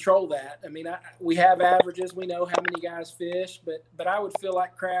really control that. I mean, we have averages. We know how many guys fish, but I would feel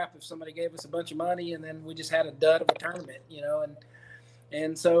like crap if somebody gave us a bunch of money and then we just had a dud of a tournament,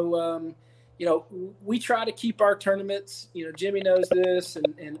 and so, we try to keep our tournaments, Jimmy knows this,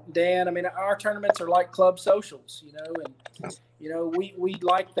 and Dan, I mean, our tournaments are like club socials, and, we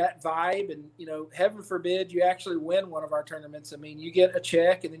like that vibe, and, heaven forbid you actually win one of our tournaments. I mean, you get a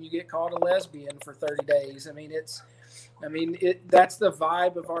check and then you get called a lesbian for 30 days. I mean, that's the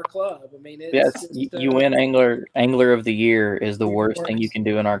vibe of our club. I mean, you win angler of the year is the worst thing you can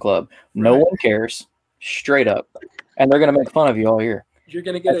do in our club. No one cares, straight up, and they're going to make fun of you all year. You're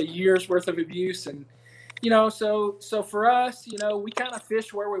going to get a year's worth of abuse. And, so for us, we kind of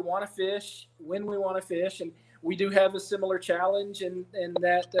fish where we want to fish, when we want to fish. And we do have a similar challenge in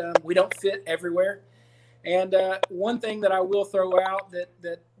that we don't fit everywhere. And one thing that I will throw out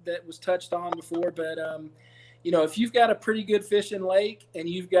that was touched on before, but, if you've got a pretty good fishing lake and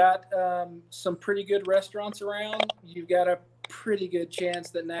you've got some pretty good restaurants around, you've got a pretty good chance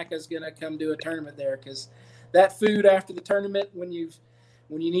that NAKA is going to come do a tournament there, because that food after the tournament, when you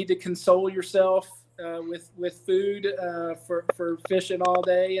need to console yourself with food for fishing all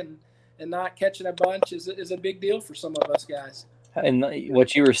day and not catching a bunch is a big deal for some of us guys. And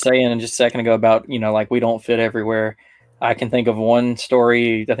what you were saying just a second ago about, like we don't fit everywhere. I can think of one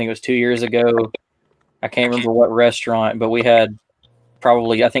story, I think it was 2 years ago. I can't remember what restaurant, but we had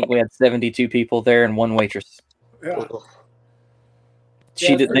I think we had 72 people there and one waitress. Yeah.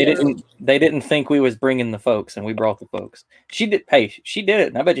 They didn't think we was bringing the folks, and we brought the folks. She did it,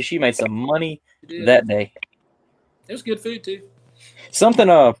 and I bet you she made some money that day. It was good food too. Something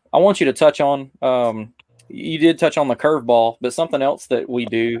I want you to touch on. you did touch on the curveball, but something else that we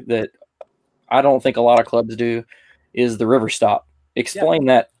do that I don't think a lot of clubs do is the river stop. Explain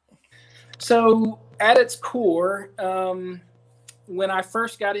that. So at its core, when I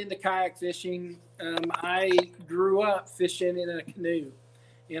first got into kayak fishing, I grew up fishing in a canoe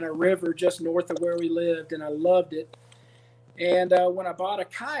in a river just north of where we lived, and I loved it. And when I bought a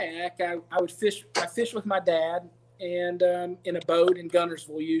kayak, I fished with my dad and in a boat in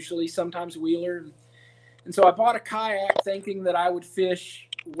Guntersville, usually, sometimes Wheeler. And so I bought a kayak thinking that I would fish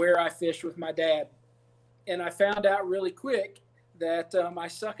where I fished with my dad. And I found out really quick that I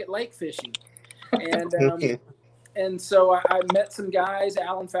suck at lake fishing. And so I met some guys.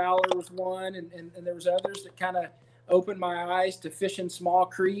 Alan Fowler was one, and there was others that kind of opened my eyes to fishing small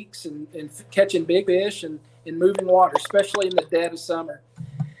creeks and catching big fish and in moving water, especially in the dead of summer.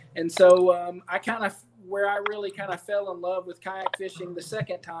 And so where I really kind of fell in love with kayak fishing the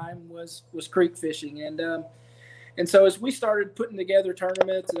second time was creek fishing. And so as we started putting together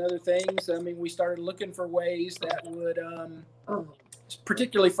tournaments and other things, I mean, we started looking for ways that would,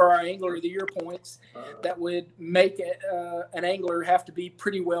 particularly for our Angler of the Year points, that would make an angler have to be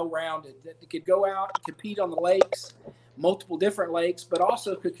pretty well-rounded, that could go out and compete on the lakes, multiple different lakes, but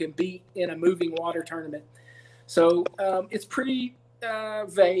also could compete in a moving water tournament. So it's pretty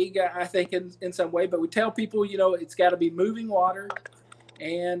vague, I think, in some way, but we tell people, it's got to be moving water,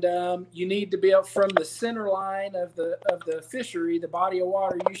 and you need to be up from the center line of the fishery, the body of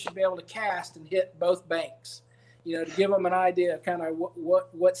water. You should be able to cast and hit both banks, to give them an idea of kind of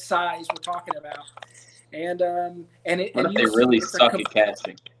what size we're talking about. And they really suck at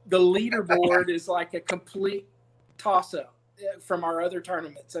casting. The leaderboard is like a complete toss-up from our other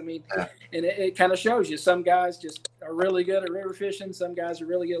tournaments. I mean, and it kind of shows you some guys just are really good at river fishing, some guys are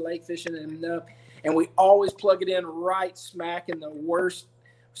really good at lake fishing, and we always plug it in right smack in the worst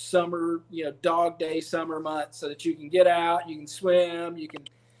summer, dog day summer months, so that you can get out, you can swim, you can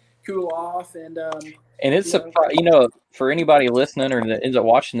cool off, and it's for anybody listening or that ends up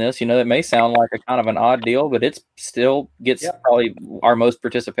watching this, that may sound like a kind of an odd deal, but it still gets probably our most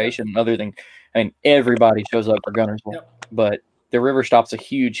participation. Other than, everybody shows up for Guntersville, but the river stop's a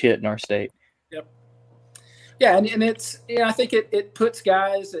huge hit in our state. Yep. Yeah, and it's I think it puts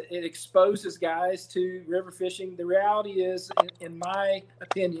guys, it exposes guys to river fishing. The reality is, in my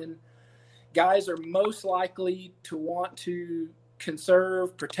opinion, guys are most likely to want to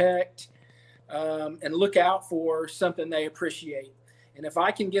conserve, protect, and look out for something they appreciate. And if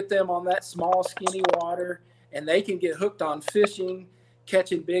I can get them on that small, skinny water, and they can get hooked on fishing,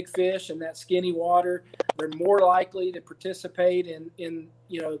 catching big fish in that skinny water, they're more likely to participate in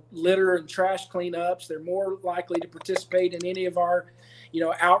litter and trash cleanups. They're more likely to participate in any of our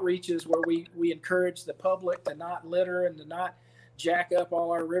outreaches where we encourage the public to not litter and to not jack up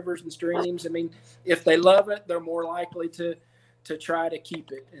all our rivers and streams. I mean, if they love it, they're more likely to try to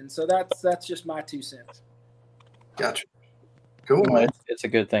keep it. And so that's just my 2 cents. Gotcha. Cool, man. It's a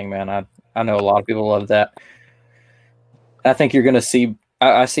good thing, man. I know a lot of people love that. I think you're going to see,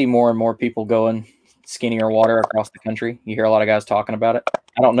 I see more and more people going skinnier water across the country. You hear a lot of guys talking about it.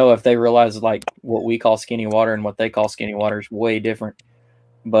 I don't know if they realize like what we call skinny water and what they call skinny water is way different,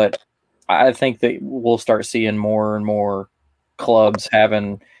 but I think that we'll start seeing more and more clubs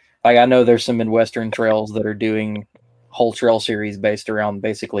having, like, I know there's some Midwestern trails that are doing whole trail series based around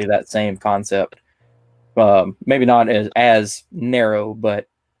basically that same concept. Maybe not as narrow, but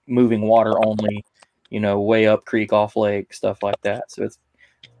moving water only, way up creek, off lake, stuff like that. So it's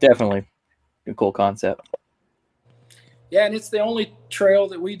definitely a cool concept. Yeah, and it's the only trail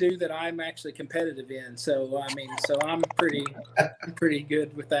that we do that I'm actually competitive in. So I'm pretty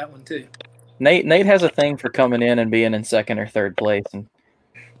good with that one too. Nate has a thing for coming in and being in second or third place and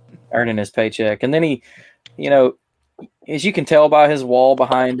earning his paycheck. And then he, as you can tell by his wall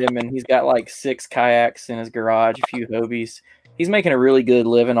behind him, and he's got like 6 kayaks in his garage, a few Hobies. He's making a really good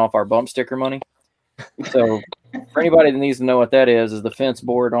living off our bump sticker money. So for anybody that needs to know what that is the fence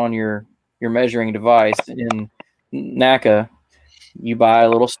board on your measuring device. In NAKA, you buy a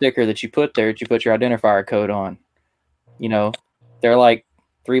little sticker that you put there, that you put your identifier code on. They're like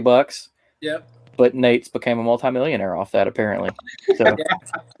 $3. Yep. But Nate's became a multimillionaire off that, apparently. So yeah,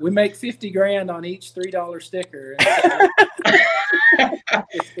 we make $50,000 on each $3 sticker.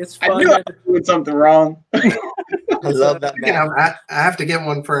 It's fun. I knew I was doing something wrong. I love that. I have to get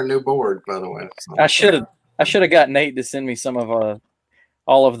one for a new board, by the way. So. I should have got Nate to send me some of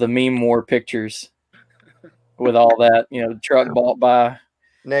all of the meme war pictures with all that, truck bought by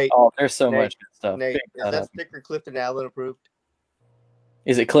Nate. Oh, there's so much good stuff. Nate, is that sticker Clifton Allen approved?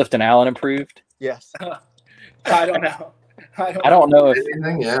 Is it Clifton Allen approved? Yes. I don't know. I don't know if.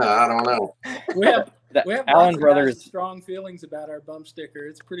 Yeah, I don't know. We have Allen lots of guys Brothers. with strong feelings about our bump sticker.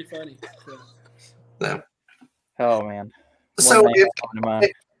 It's pretty funny. So. Yeah. Oh man. So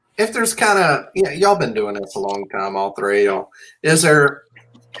if there's kind of, y'all been doing this a long time, all three of y'all. Is there,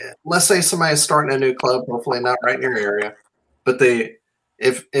 let's say somebody's starting a new club, hopefully not right in your area, but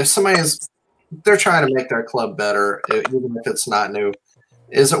if they're trying to make their club better, even if it's not new,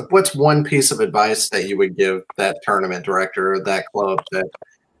 what's one piece of advice that you would give that tournament director or that club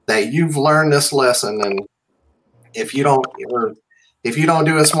that you've learned this lesson, and if you don't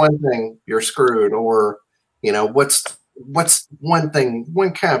do this one thing, you're screwed, or what's one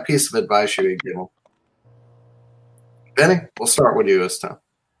kind of piece of advice you would give them? Vinny, we'll start with you this time.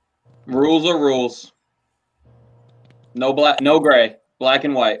 Rules are rules. No black, no gray, black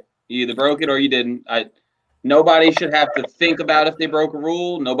and white. You either broke it or you didn't. Nobody should have to think about if they broke a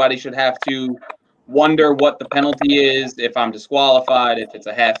rule. Nobody should have to wonder what the penalty is, if I'm disqualified, if it's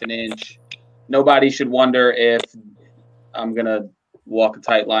a half an inch. Nobody should wonder if I'm going to walk a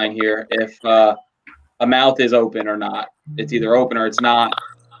tight line here, if a mouth is open or not. It's either open or it's not.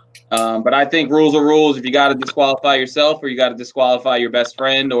 But I think rules are rules. If you got to disqualify yourself or you got to disqualify your best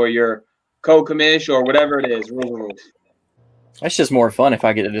friend or your co-commish or whatever it is, rules are rules. It's just more fun if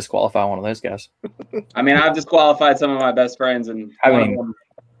I get to disqualify one of those guys. I mean, I've disqualified some of my best friends, and I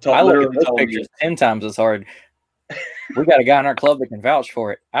look at those pictures 10 times as hard. We got a guy in our club that can vouch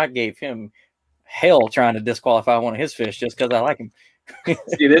for it. I gave him hell trying to disqualify one of his fish just because I like him.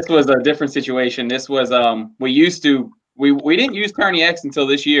 See, this was a different situation. This was we didn't use Tourney X until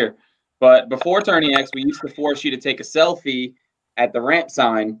this year, but before Tourney X, we used to force you to take a selfie at the ramp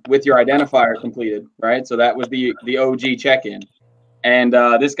sign with your identifier completed, right? So that was the OG check-in. And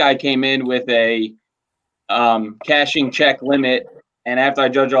this guy came in with a cashing check limit, and after I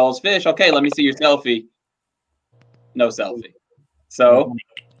judge all his fish, okay, let me see your selfie. No selfie. So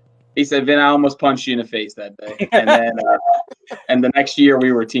he said, Vin, I almost punched you in the face that day. And then and the next year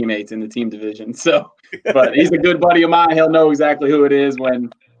we were teammates in the team division. So, but he's a good buddy of mine. He'll know exactly who it is when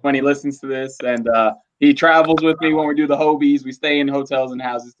he listens to this. And he travels with me when we do the Hobies. We stay in hotels and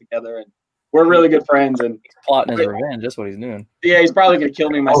houses together, and we're really good friends. And he's plotting his revenge. That's what he's doing. Yeah, he's probably gonna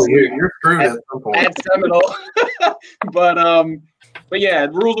kill me in my sleep. You're screwed at some point. At Seminole. But yeah,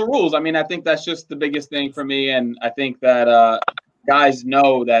 rules are rules. I mean, I think that's just the biggest thing for me, and I think that guys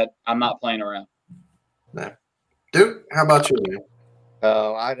know that I'm not playing around. Yeah. Duke, how about you, man?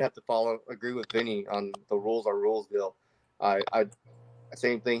 I'd have to agree with Vinny on the rules are rules deal.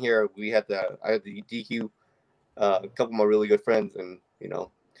 Same thing here. I had the DQ a couple of my really good friends, and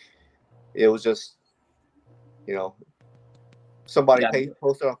it was just somebody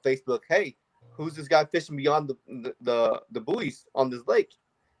posted on Facebook, hey, who's this guy fishing beyond the buoys on this lake?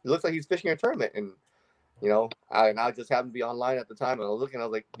 It looks like he's fishing a tournament. And I just happened to be online at the time, and I was looking, I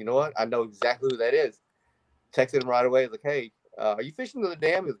was like, you know what, I know exactly who that is. Texted him right away. I was like, hey, are you fishing to the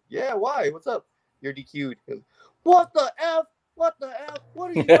dam? He goes, yeah, why? What's up? You're DQ'd. He goes, what the F? What the F?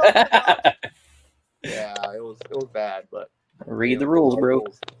 What are you talking about? Yeah, it was bad, but read the rules, bro.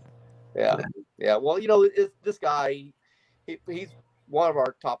 Yeah. Well, it's this guy. He's one of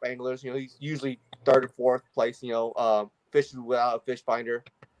our top anglers. He's usually third or fourth place. Fishing without a fish finder.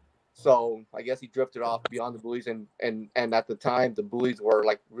 So I guess he drifted off beyond the buoys, and at the time the buoys were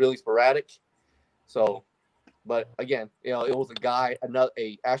like really sporadic. So, but again, it was a guy,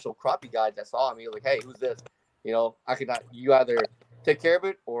 a actual crappie guy that saw him. He was like, hey, who's this? I could not. You either take care of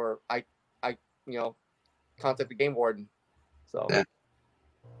it or I contact the game warden. So. Yeah.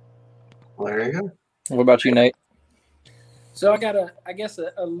 Well, there you go. What about you, Nate? So I got a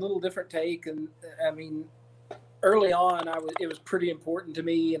little different take, and I mean, early on, it was pretty important to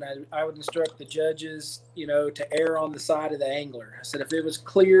me, and I would instruct the judges, to err on the side of the angler. I said if it was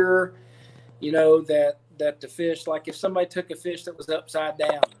clear, that the fish, like if somebody took a fish that was upside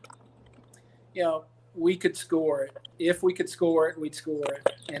down, we could score it. If we could score it, we'd score it.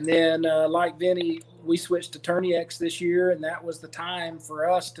 And then, like Vinny, we switched to Tourney X this year, and that was the time for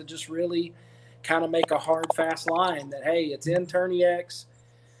us to just really kind of make a hard, fast line that, hey, it's in Tourney X.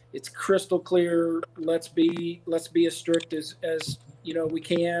 It's crystal clear. Let's be as strict as we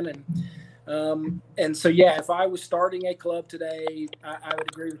can. And so, yeah, if I was starting a club today, I would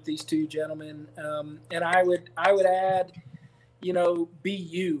agree with these two gentlemen. And I would add, be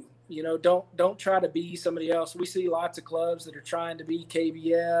you. Don't try to be somebody else. We see lots of clubs that are trying to be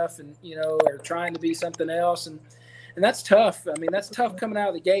KBF and, or trying to be something else. And that's tough. I mean, that's tough coming out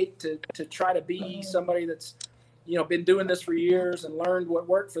of the gate to try to be somebody that's, been doing this for years and learned what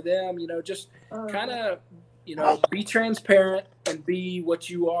worked for them. Just kind of, be transparent and be what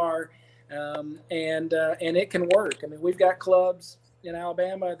you are. And it can work. I mean, we've got clubs in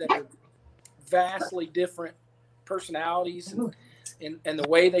Alabama that are vastly different personalities and the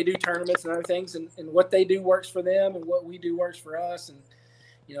way they do tournaments and other things, and what they do works for them and what we do works for us. And,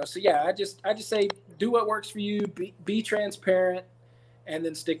 so yeah, I just say do what works for you, be transparent, and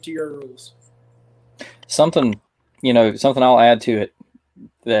then stick to your rules. Something I'll add to it,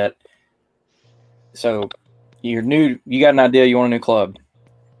 that so you're new, you got an idea, you want a new club.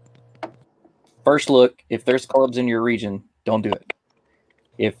 First look, if there's clubs in your region, don't do it.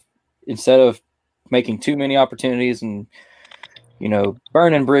 If instead of making too many opportunities and,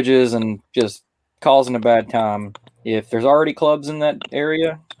 burning bridges and just causing a bad time, if there's already clubs in that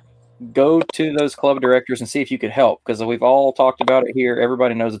area, go to those club directors and see if you could help, because we've all talked about it here.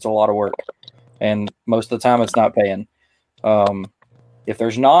 Everybody knows it's a lot of work, and most of the time it's not paying. If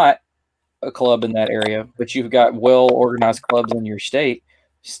there's not a club in that area, but you've got well-organized clubs in your state,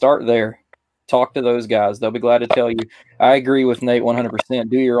 start there. Talk to those guys. They'll be glad to tell you. I agree with Nate 100%.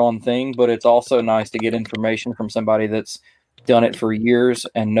 Do your own thing, but it's also nice to get information from somebody that's done it for years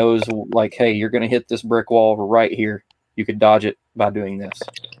and knows, like, hey, you're going to hit this brick wall right here. You could dodge it by doing this.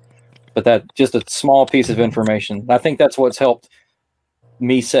 But that just a small piece of information. I think that's what's helped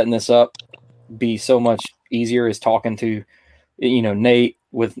me setting this up be so much easier, is talking to, Nate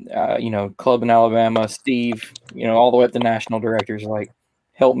with, club in Alabama, Steve, all the way up to national directors, like,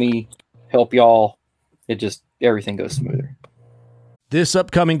 help me, help y'all. It just, everything goes smoother. This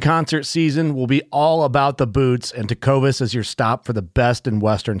upcoming concert season will be all about the boots, and Tecovas is your stop for the best in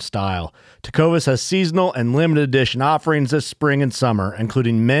Western style. Tecovas has seasonal and limited edition offerings this spring and summer,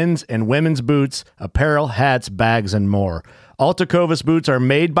 including men's and women's boots, apparel, hats, bags, and more. All Tecovas boots are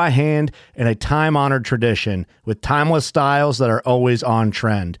made by hand in a time-honored tradition with timeless styles that are always on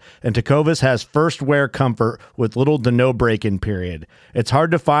trend. And Tecovas has first wear comfort with little to no break-in period. It's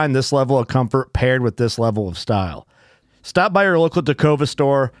hard to find this level of comfort paired with this level of style. Stop by your local Tecovas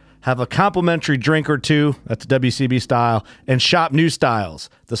store, have a complimentary drink or two, that's WCB style, and shop new styles.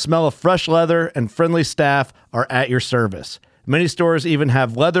 The smell of fresh leather and friendly staff are at your service. Many stores even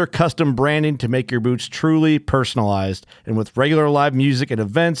have leather custom branding to make your boots truly personalized. And with regular live music and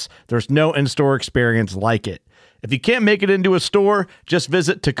events, there's no in-store experience like it. If you can't make it into a store, just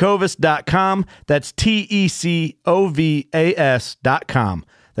visit tecovas.com. That's TECOVAS.com.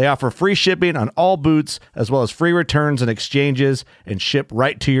 They offer free shipping on all boots, as well as free returns and exchanges, and ship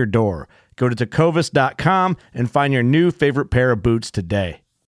right to your door. Go to tecovas.com and find your new favorite pair of boots today.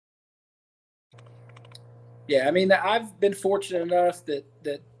 Yeah, I mean, I've been fortunate enough that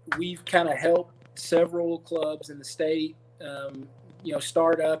we've kind of helped several clubs in the state,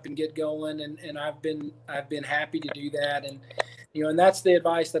 start up and get going, and I've been happy to do that, and and that's the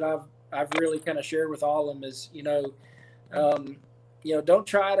advice that I've really kind of shared with all of them is don't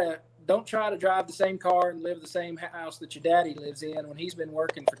try to drive the same car and live the same house that your daddy lives in when he's been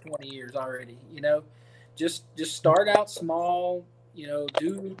working for 20 years already. Just start out small.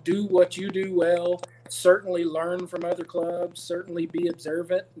 Do what you do well. Certainly learn from other clubs. Certainly be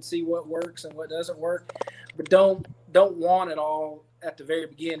observant and see what works and what doesn't work. But don't want it all at the very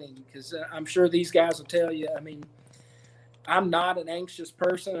beginning, because I'm sure these guys will tell you. I mean, I'm not an anxious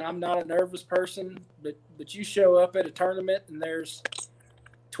person and I'm not a nervous person, but you show up at a tournament and there's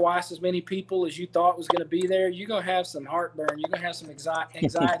twice as many people as you thought was going to be there. You're going to have some heartburn. You're going to have some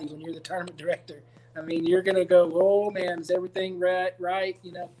anxiety when you're the tournament director. I mean, you're going to go, oh man, is everything right?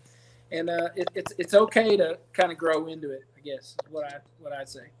 And it's okay to kind of grow into it, I guess, is what I'd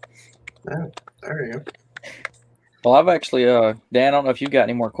say. Yeah, there you go. Well, I've actually, Dan, I don't know if you've got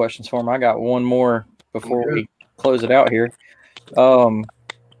any more questions for him. I got one more before we close it out here.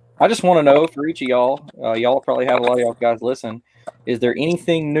 I just want to know for each of y'all, y'all probably have a lot of y'all guys listen. Is there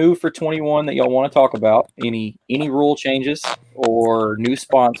anything new for 21 that y'all want to talk about? Any rule changes or new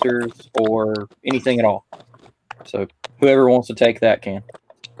sponsors or anything at all? So whoever wants to take that can.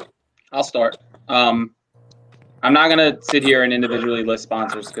 I'll start. I'm not going to sit here and individually list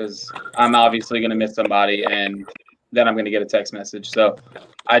sponsors because I'm obviously going to miss somebody and then I'm going to get a text message. So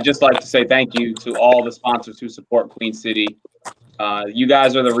I'd just like to say thank you to all the sponsors who support Queen City. You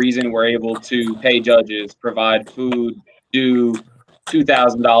guys are the reason we're able to pay judges, provide food, do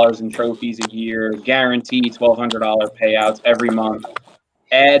 $2,000 in trophies a year, guarantee $1,200 payouts every month,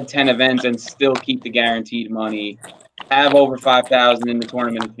 add 10 events and still keep the guaranteed money, have over 5,000 in the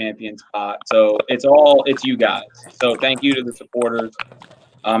Tournament of Champions pot. So it's you guys. So thank you to the supporters.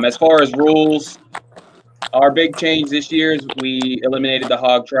 As far as rules, our big change this year is we eliminated the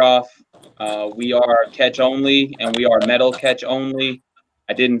hog trough. We are catch only and we are metal catch only.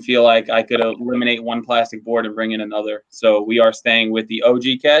 I didn't feel like I could eliminate one plastic board and bring in another. So we are staying with the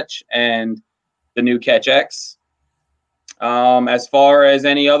OG catch and the new catch X. As far as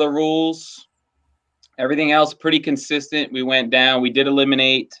any other rules, Everything else pretty consistent. We went down. We did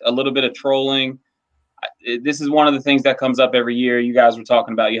eliminate a little bit of trolling. This is one of the things that comes up every year. You guys were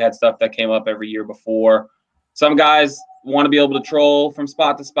talking about, you had stuff that came up every year before. Some guys want to be able to troll from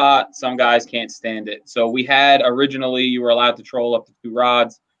spot to spot. Some guys can't stand it. So we had originally, you were allowed to troll up to 2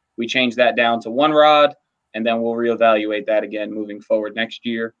 rods. We changed that down to 1 rod, and then we'll reevaluate that again moving forward next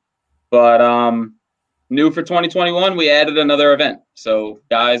year. But new for 2021, we added another event. So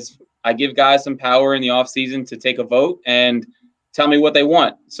guys, I give guys some power in the off season to take a vote and tell me what they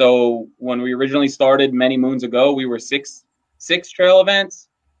want. So when we originally started many moons ago, we were six trail events.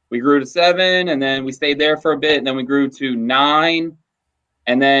 We grew to 7, and then we stayed there for a bit, and then we grew to 9.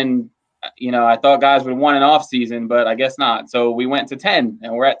 And then, I thought guys would want an off season, but I guess not. So we went to 10,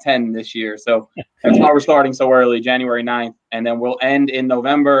 and we're at 10 this year. So that's why we're starting so early, January 9th. And then we'll end in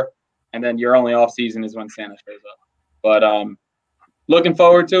November, and then your only off season is when Santa shows up. But looking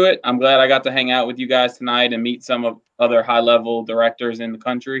forward to it. I'm glad I got to hang out with you guys tonight and meet some of other high-level directors in the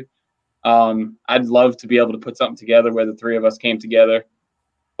country. I'd love to be able to put something together where the 3 of us came together,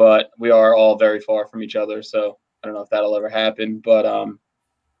 but we are all very far from each other, so I don't know if that'll ever happen. But,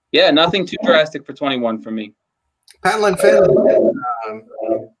 nothing too drastic for 21 for me. Paddle and Fin,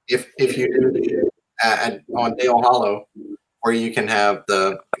 if you do on Dale Hollow, where you can have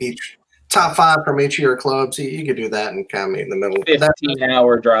each top 5 from each of your clubs, you could do that and kind of meet in the middle.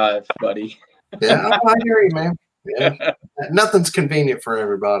 15-hour drive, buddy. Yeah, I hear you, man. Yeah, nothing's convenient for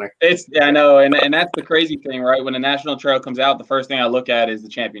everybody. I know, and that's the crazy thing, right? When a national trail comes out, the first thing I look at is the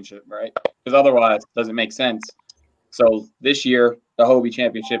championship, right? Because otherwise, it doesn't make sense. So this year, the Hobie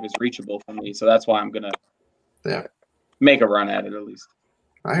Championship is reachable for me, so that's why I'm gonna make a run at it at least.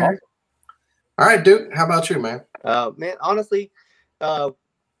 I hear you. All right, Duke, how about you, man? Man, honestly, I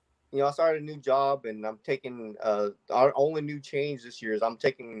started a new job, and I'm taking our only new change this year is I'm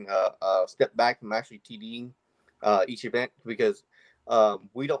taking a step back from actually TDing each event, because the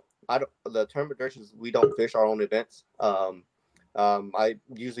tournament directions, we don't fish our own events. I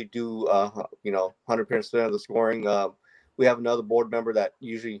usually do 100% of the scoring. We have another board member that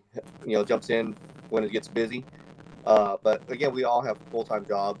usually jumps in when it gets busy. But again, we all have full-time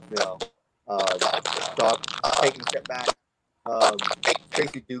jobs. So I'm taking a step back.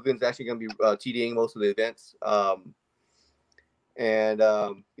 Tracy Dugan's actually going to be TDing most of the events. I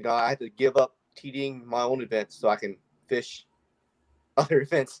had to give up TDing my own events so I can fish other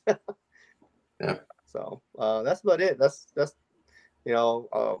events. Yeah. So that's about it. That's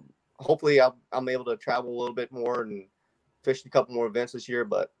hopefully I'm able to travel a little bit more and fish a couple more events this year.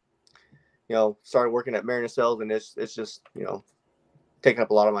 But started working at Mariner Cells, and it's just taking up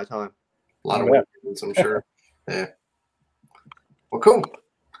a lot of my time. A lot of weekends, I'm sure. Yeah. Well, cool.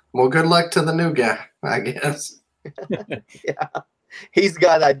 Well, good luck to the new guy, I guess. Yeah. He's the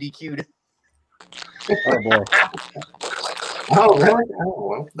guy that I DQ'd. Oh, boy. Oh, really? Oh,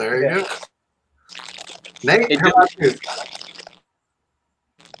 well, there you go. Nate, how about you?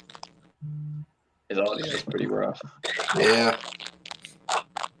 His audio is pretty rough. Yeah.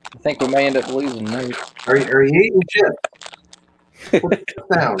 I think we may end up losing Nate. Are you eating chips? What's the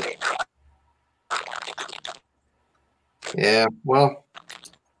sound? Yeah, well.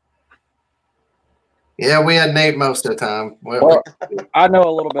 Yeah, we had Nate most of the time. Well, I know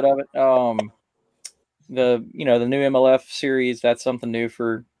a little bit of it. The new MLF series, that's something new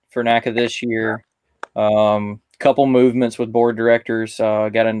for NAKA this year. Couple movements with board directors.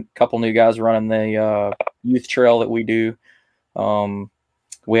 Got a couple new guys running the youth trail that we do.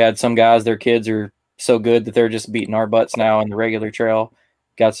 We had some guys, their kids are so good that they're just beating our butts now in the regular trail.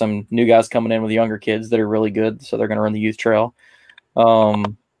 Got some new guys coming in with younger kids that are really good, so they're going to run the youth trail.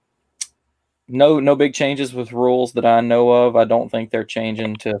 No big changes with rules that I know of. I don't think they're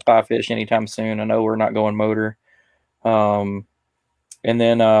changing to 5 fish anytime soon. I know we're not going motor. And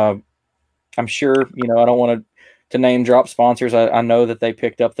then I'm sure, I don't want to name drop sponsors. I know that they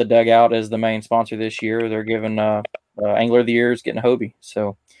picked up the Dugout as the main sponsor this year. They're giving Angler of the Year is getting Hobie.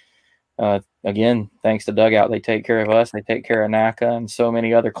 So again, thanks to Dugout, they take care of us. They take care of NAKA and so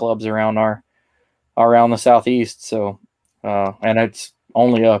many other clubs around the Southeast. So and it's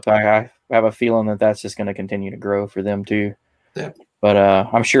only up. I have a feeling that that's just going to continue to grow for them too. Yeah. But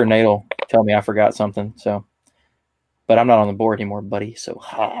I'm sure Nate will tell me I forgot something. So, but I'm not on the board anymore, buddy. So,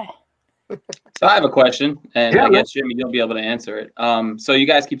 So I have a question, and I guess Jimmy, you'll be able to answer it. So you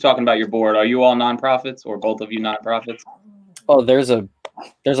guys keep talking about your board. Are you all nonprofits, or both of you nonprofits? Oh, there's a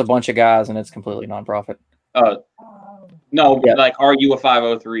bunch of guys, and it's completely nonprofit. No, yeah. Like, are you a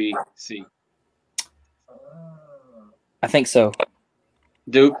 503c? I think so.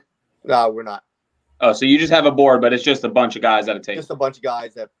 Duke? No, we're not. Oh, so you just have a board, but it's just a bunch of guys at a table. Just a bunch of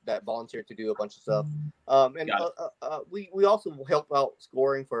guys that volunteer to do a bunch of stuff. And we also help out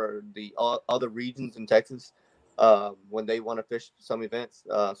scoring for the other regions in Texas when they want to fish some events.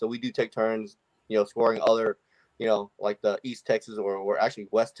 So we do take turns, scoring other, like the East Texas or actually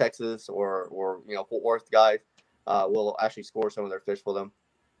West Texas or Fort Worth guys. Will actually score some of their fish for them.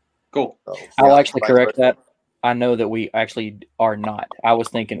 Cool. So, I'll actually correct that. I know that we actually are not. I was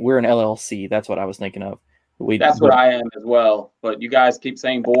thinking we're an LLC. That's what I was thinking of. That's what I am as well. But you guys keep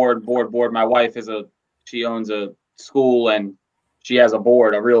saying board. My wife she owns a school and she has a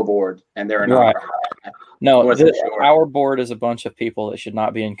real board, and they're not. Right. No, our board is a bunch of people that should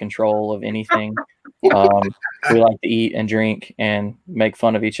not be in control of anything. We like to eat and drink and make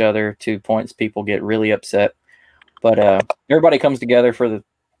fun of each other to points people get really upset. But everybody comes together for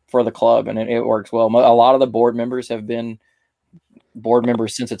the club, and it works well. A lot of the board members have been board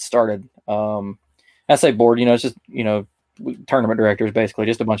members since it started. I say board, it's just, tournament directors, basically,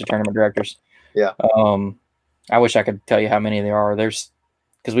 just a bunch of tournament directors. Yeah. I wish I could tell you how many there are.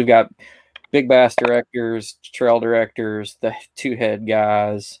 Because we've got big bass directors, trail directors, the two head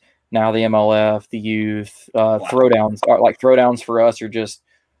guys, now the MLF, the youth, throwdowns. Like throwdowns for us are just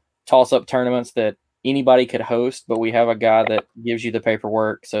toss up tournaments that anybody could host, but we have a guy that gives you the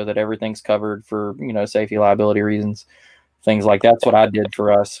paperwork so that everything's covered for, safety, liability reasons, things like that. That's what I did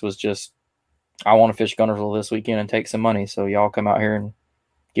for us was just, I want to fish Guntersville this weekend and take some money. So y'all come out here and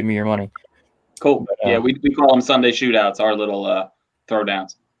give me your money. Cool. But, yeah, we call them Sunday shootouts, our little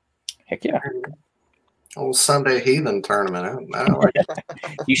throwdowns. Heck yeah. Old Sunday Heathen tournament.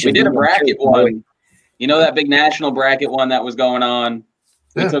 We did a bracket one. That big national bracket one that was going on?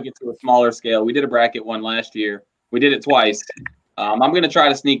 We took it to a smaller scale. We did a bracket one last year. We did it twice. I'm going to try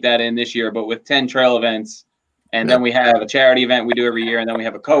to sneak that in this year, but with 10 trail events. And then we have a charity event we do every year, and then we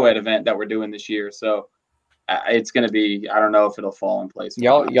have a co-ed event that we're doing this year. So it's going to be, I don't know if it'll fall in place.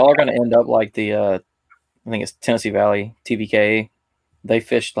 Y'all are going to end up like the, I think it's Tennessee Valley, TVK. They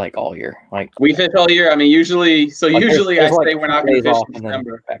fished like all year. Like we fish all year. I mean, usually I say we're not going to fish in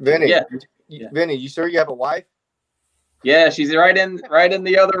December. Vinny, you sure you have a wife? Yeah, she's right in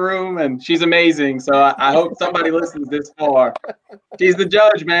the other room, and she's amazing. So I hope somebody listens this far. She's the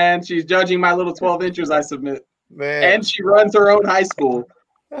judge, man. She's judging my little 12 inches I submit. Man. And she runs her own high school.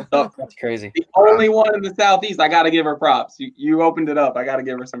 So that's crazy. The only one in the Southeast. I got to give her props. You opened it up. I got to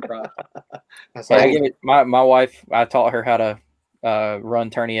give her some props. My wife, I taught her how to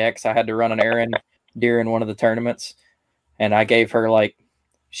run Tourney X. I had to run an errand during one of the tournaments, and I gave her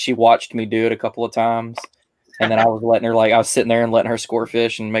she watched me do it a couple of times. And then I was I was sitting there and letting her score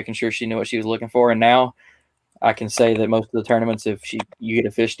fish and making sure she knew what she was looking for. And now I can say that most of the tournaments, if you get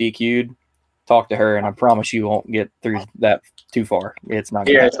a fish DQ'd, talk to her, and I promise you won't get through that too far. It's not.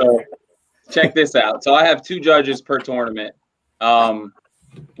 Yeah. So check this out. So I have 2 judges per tournament.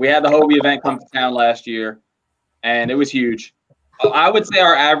 We had the Hobie event come to town last year, and it was huge. I would say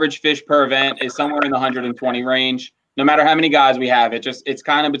our average fish per event is somewhere in the 120 range. No matter how many guys we have, it's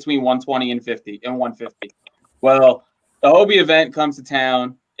kind of between 120 and 150. Well, the Hobie event comes to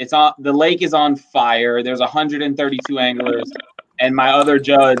town. The lake is on fire. There's 132 anglers, and my other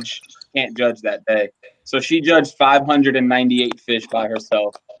judge can't judge that day. So she judged 598 fish by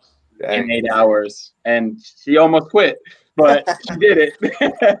herself in 8 hours, and she almost quit, but she did it.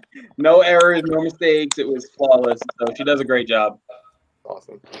 No errors, no mistakes. It was flawless. So she does a great job.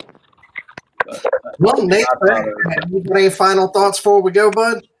 Awesome. Well, Nate, you got any final thoughts before we go,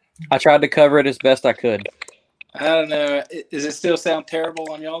 bud? I tried to cover it as best I could. I don't know. Does it still sound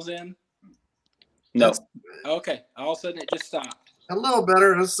terrible on y'all's end? No. Okay. All of a sudden, it just stopped. A little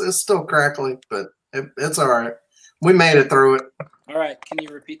better. It's still crackly, but it's all right. We made it through it. All right. Can you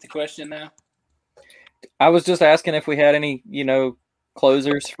repeat the question now? I was just asking if we had any,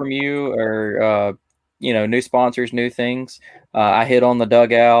 closers from you or, new sponsors, new things. I hit on the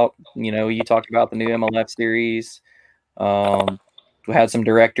dugout. You talked about the new MLF series. We had some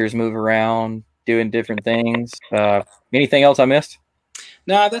directors move around, doing different things. Anything else I missed?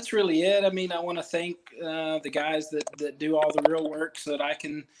 No, that's really it. I mean, I want to thank the guys that do all the real work so that I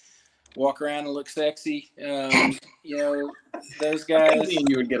can walk around and look sexy. Those guys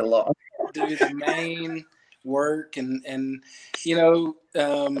you would get along. Do the main work and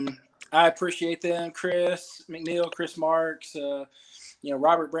I appreciate them. Chris McNeil, Chris Marks,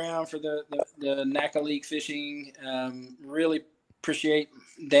 Robert Brown for the NAKA League fishing. Really appreciate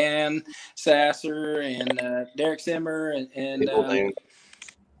Dan Sasser and Derek Simmer and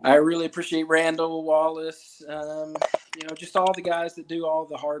I really appreciate Randall Wallace. Just all the guys that do all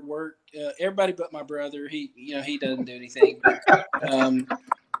the hard work. Everybody but my brother. He doesn't do anything.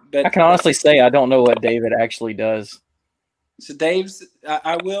 But I can honestly say I don't know what David actually does. So Dave's,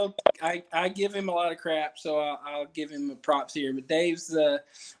 I give him a lot of crap, so I'll give him props here. But Dave's,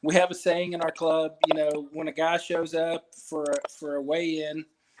 we have a saying in our club, when a guy shows up for a weigh-in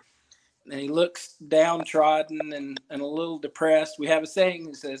and he looks downtrodden and a little depressed, we have a saying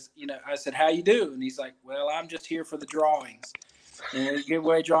that says, I said, "How you do?" And he's like, "Well, I'm just here for the drawings." And we give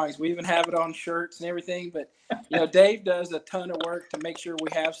away drawings. We even have it on shirts and everything. But, Dave does a ton of work to make sure we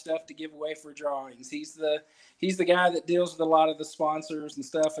have stuff to give away for drawings. He's the guy that deals with a lot of the sponsors and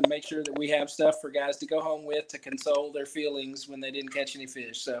stuff and make sure that we have stuff for guys to go home with to console their feelings when they didn't catch any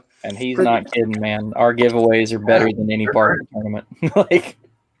fish. So, and he's not kidding, man. Our giveaways are better than any part of the tournament. Like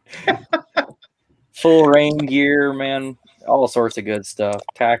full rain gear, man, all sorts of good stuff.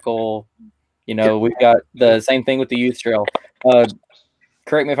 Tackle, we've got the same thing with the youth trail.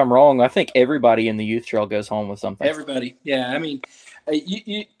 Correct me if I'm wrong. I think everybody in the youth trail goes home with something. Everybody, yeah. I mean,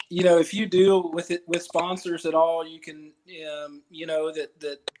 if you deal with it with sponsors at all, you can,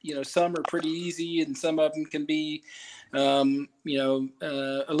 that some are pretty easy and some of them can be, a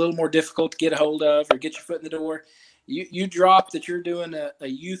little more difficult to get a hold of or get your foot in the door. You drop that you're doing a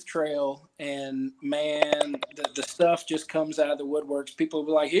youth trail, and man, the stuff just comes out of the woodworks. People will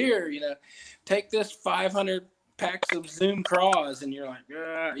be like, "Here, take this 500 packs of Zoom craws," and you're like,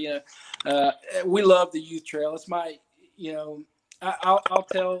 we love the youth trail. It's my, I'll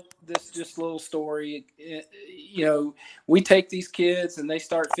tell this just little story. We take these kids and they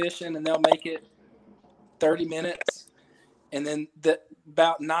start fishing and they'll make it 30 minutes. And then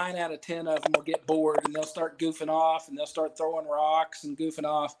about 9 out of 10 of them will get bored and they'll start goofing off and they'll start throwing rocks and goofing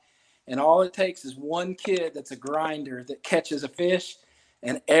off. And all it takes is one kid that's a grinder that catches a fish,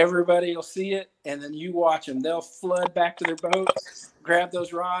 and everybody will see it. And then you watch them. They'll flood back to their boats, grab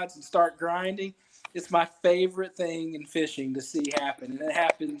those rods and start grinding. It's my favorite thing in fishing to see happen. And it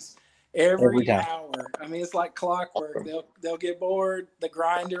happens every hour. I mean, it's like clockwork. They'll get bored. The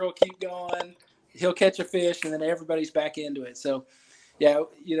grinder will keep going. He'll catch a fish, and then everybody's back into it. So, yeah,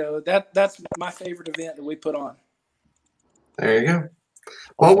 that's my favorite event that we put on. There you go.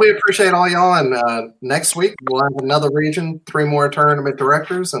 Well, we appreciate all y'all, and next week we'll have another region, 3 more tournament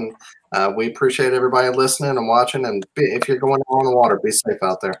directors, and we appreciate everybody listening and watching. And if you're going on the water, be safe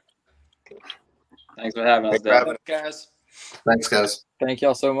out there. Thanks for having us, guys. Thanks, guys. Thank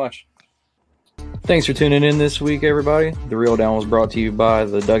y'all so much. Thanks for tuning in this week, everybody. The Reel Down was brought to you by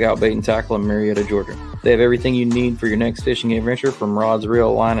the Dugout Bait and Tackle in Marietta, Georgia. They have everything you need for your next fishing adventure, from rods,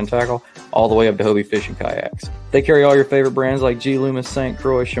 reel, line, and tackle, all the way up to Hobie fishing kayaks. They carry all your favorite brands like G. Loomis, St.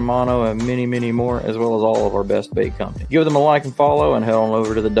 Croix, Shimano, and many, many more, as well as all of our best bait company. Give them a like and follow, and head on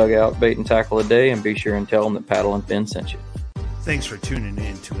over to the Dugout Bait and Tackle today, and be sure and tell them that Paddle and Fin sent you. Thanks for tuning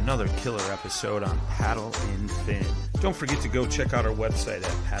in to another killer episode on Paddle and Fin. Don't forget to go check out our website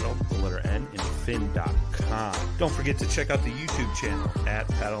at paddle_and_fin.com. Don't forget to check out the YouTube channel at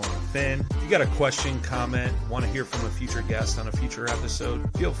Paddle and Fin. If you got a question, comment, want to hear from a future guest on a future episode,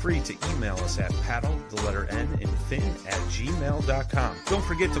 feel free to email us at paddle_and_fin@gmail.com. Don't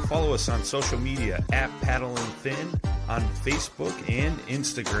forget to follow us on social media at Paddle and Fin on Facebook and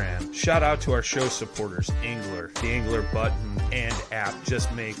Instagram. Shout out to our show supporters, Angler. The Angler button and app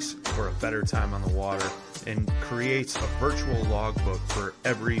just makes for a better time on the water and creates a virtual logbook for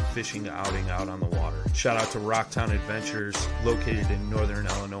every fishing outing out on the water. Shout out to Rocktown Adventures, located in Northern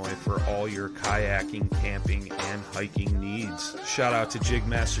Illinois, for all your kayaking, camping, and hiking needs. Shout out to Jig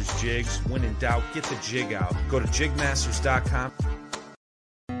Masters Jigs. When in doubt, get the jig out. Go to jigmasters.com.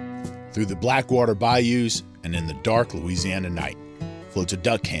 Through the Blackwater bayous and in the dark Louisiana night floats a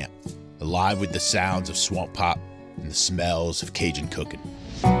duck camp, alive with the sounds of swamp pop and the smells of Cajun cooking.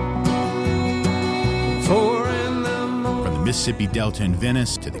 From the Mississippi Delta in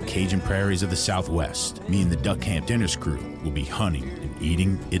Venice to the Cajun prairies of the Southwest, me and the Duck Camp Dinners crew will be hunting and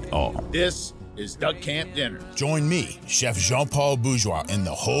eating it all. This is Duck Camp Dinner. Join me, Chef Jean-Paul Bourgeois, and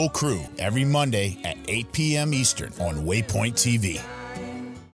the whole crew every Monday at 8 p.m. Eastern on Waypoint TV.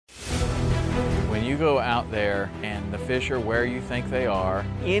 When you go out there and the fish are where you think they are,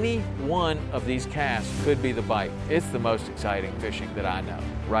 any one of these casts could be the bite. It's the most exciting fishing that I know,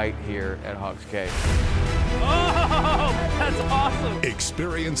 right here at Hawks Cave. Oh, that's awesome!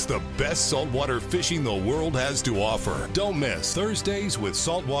 Experience the best saltwater fishing the world has to offer. Don't miss Thursdays with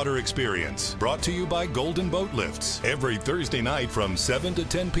Saltwater Experience, brought to you by Golden Boat Lifts, every Thursday night from 7 to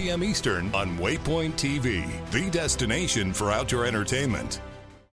 10 p.m. Eastern on Waypoint TV, the destination for outdoor entertainment.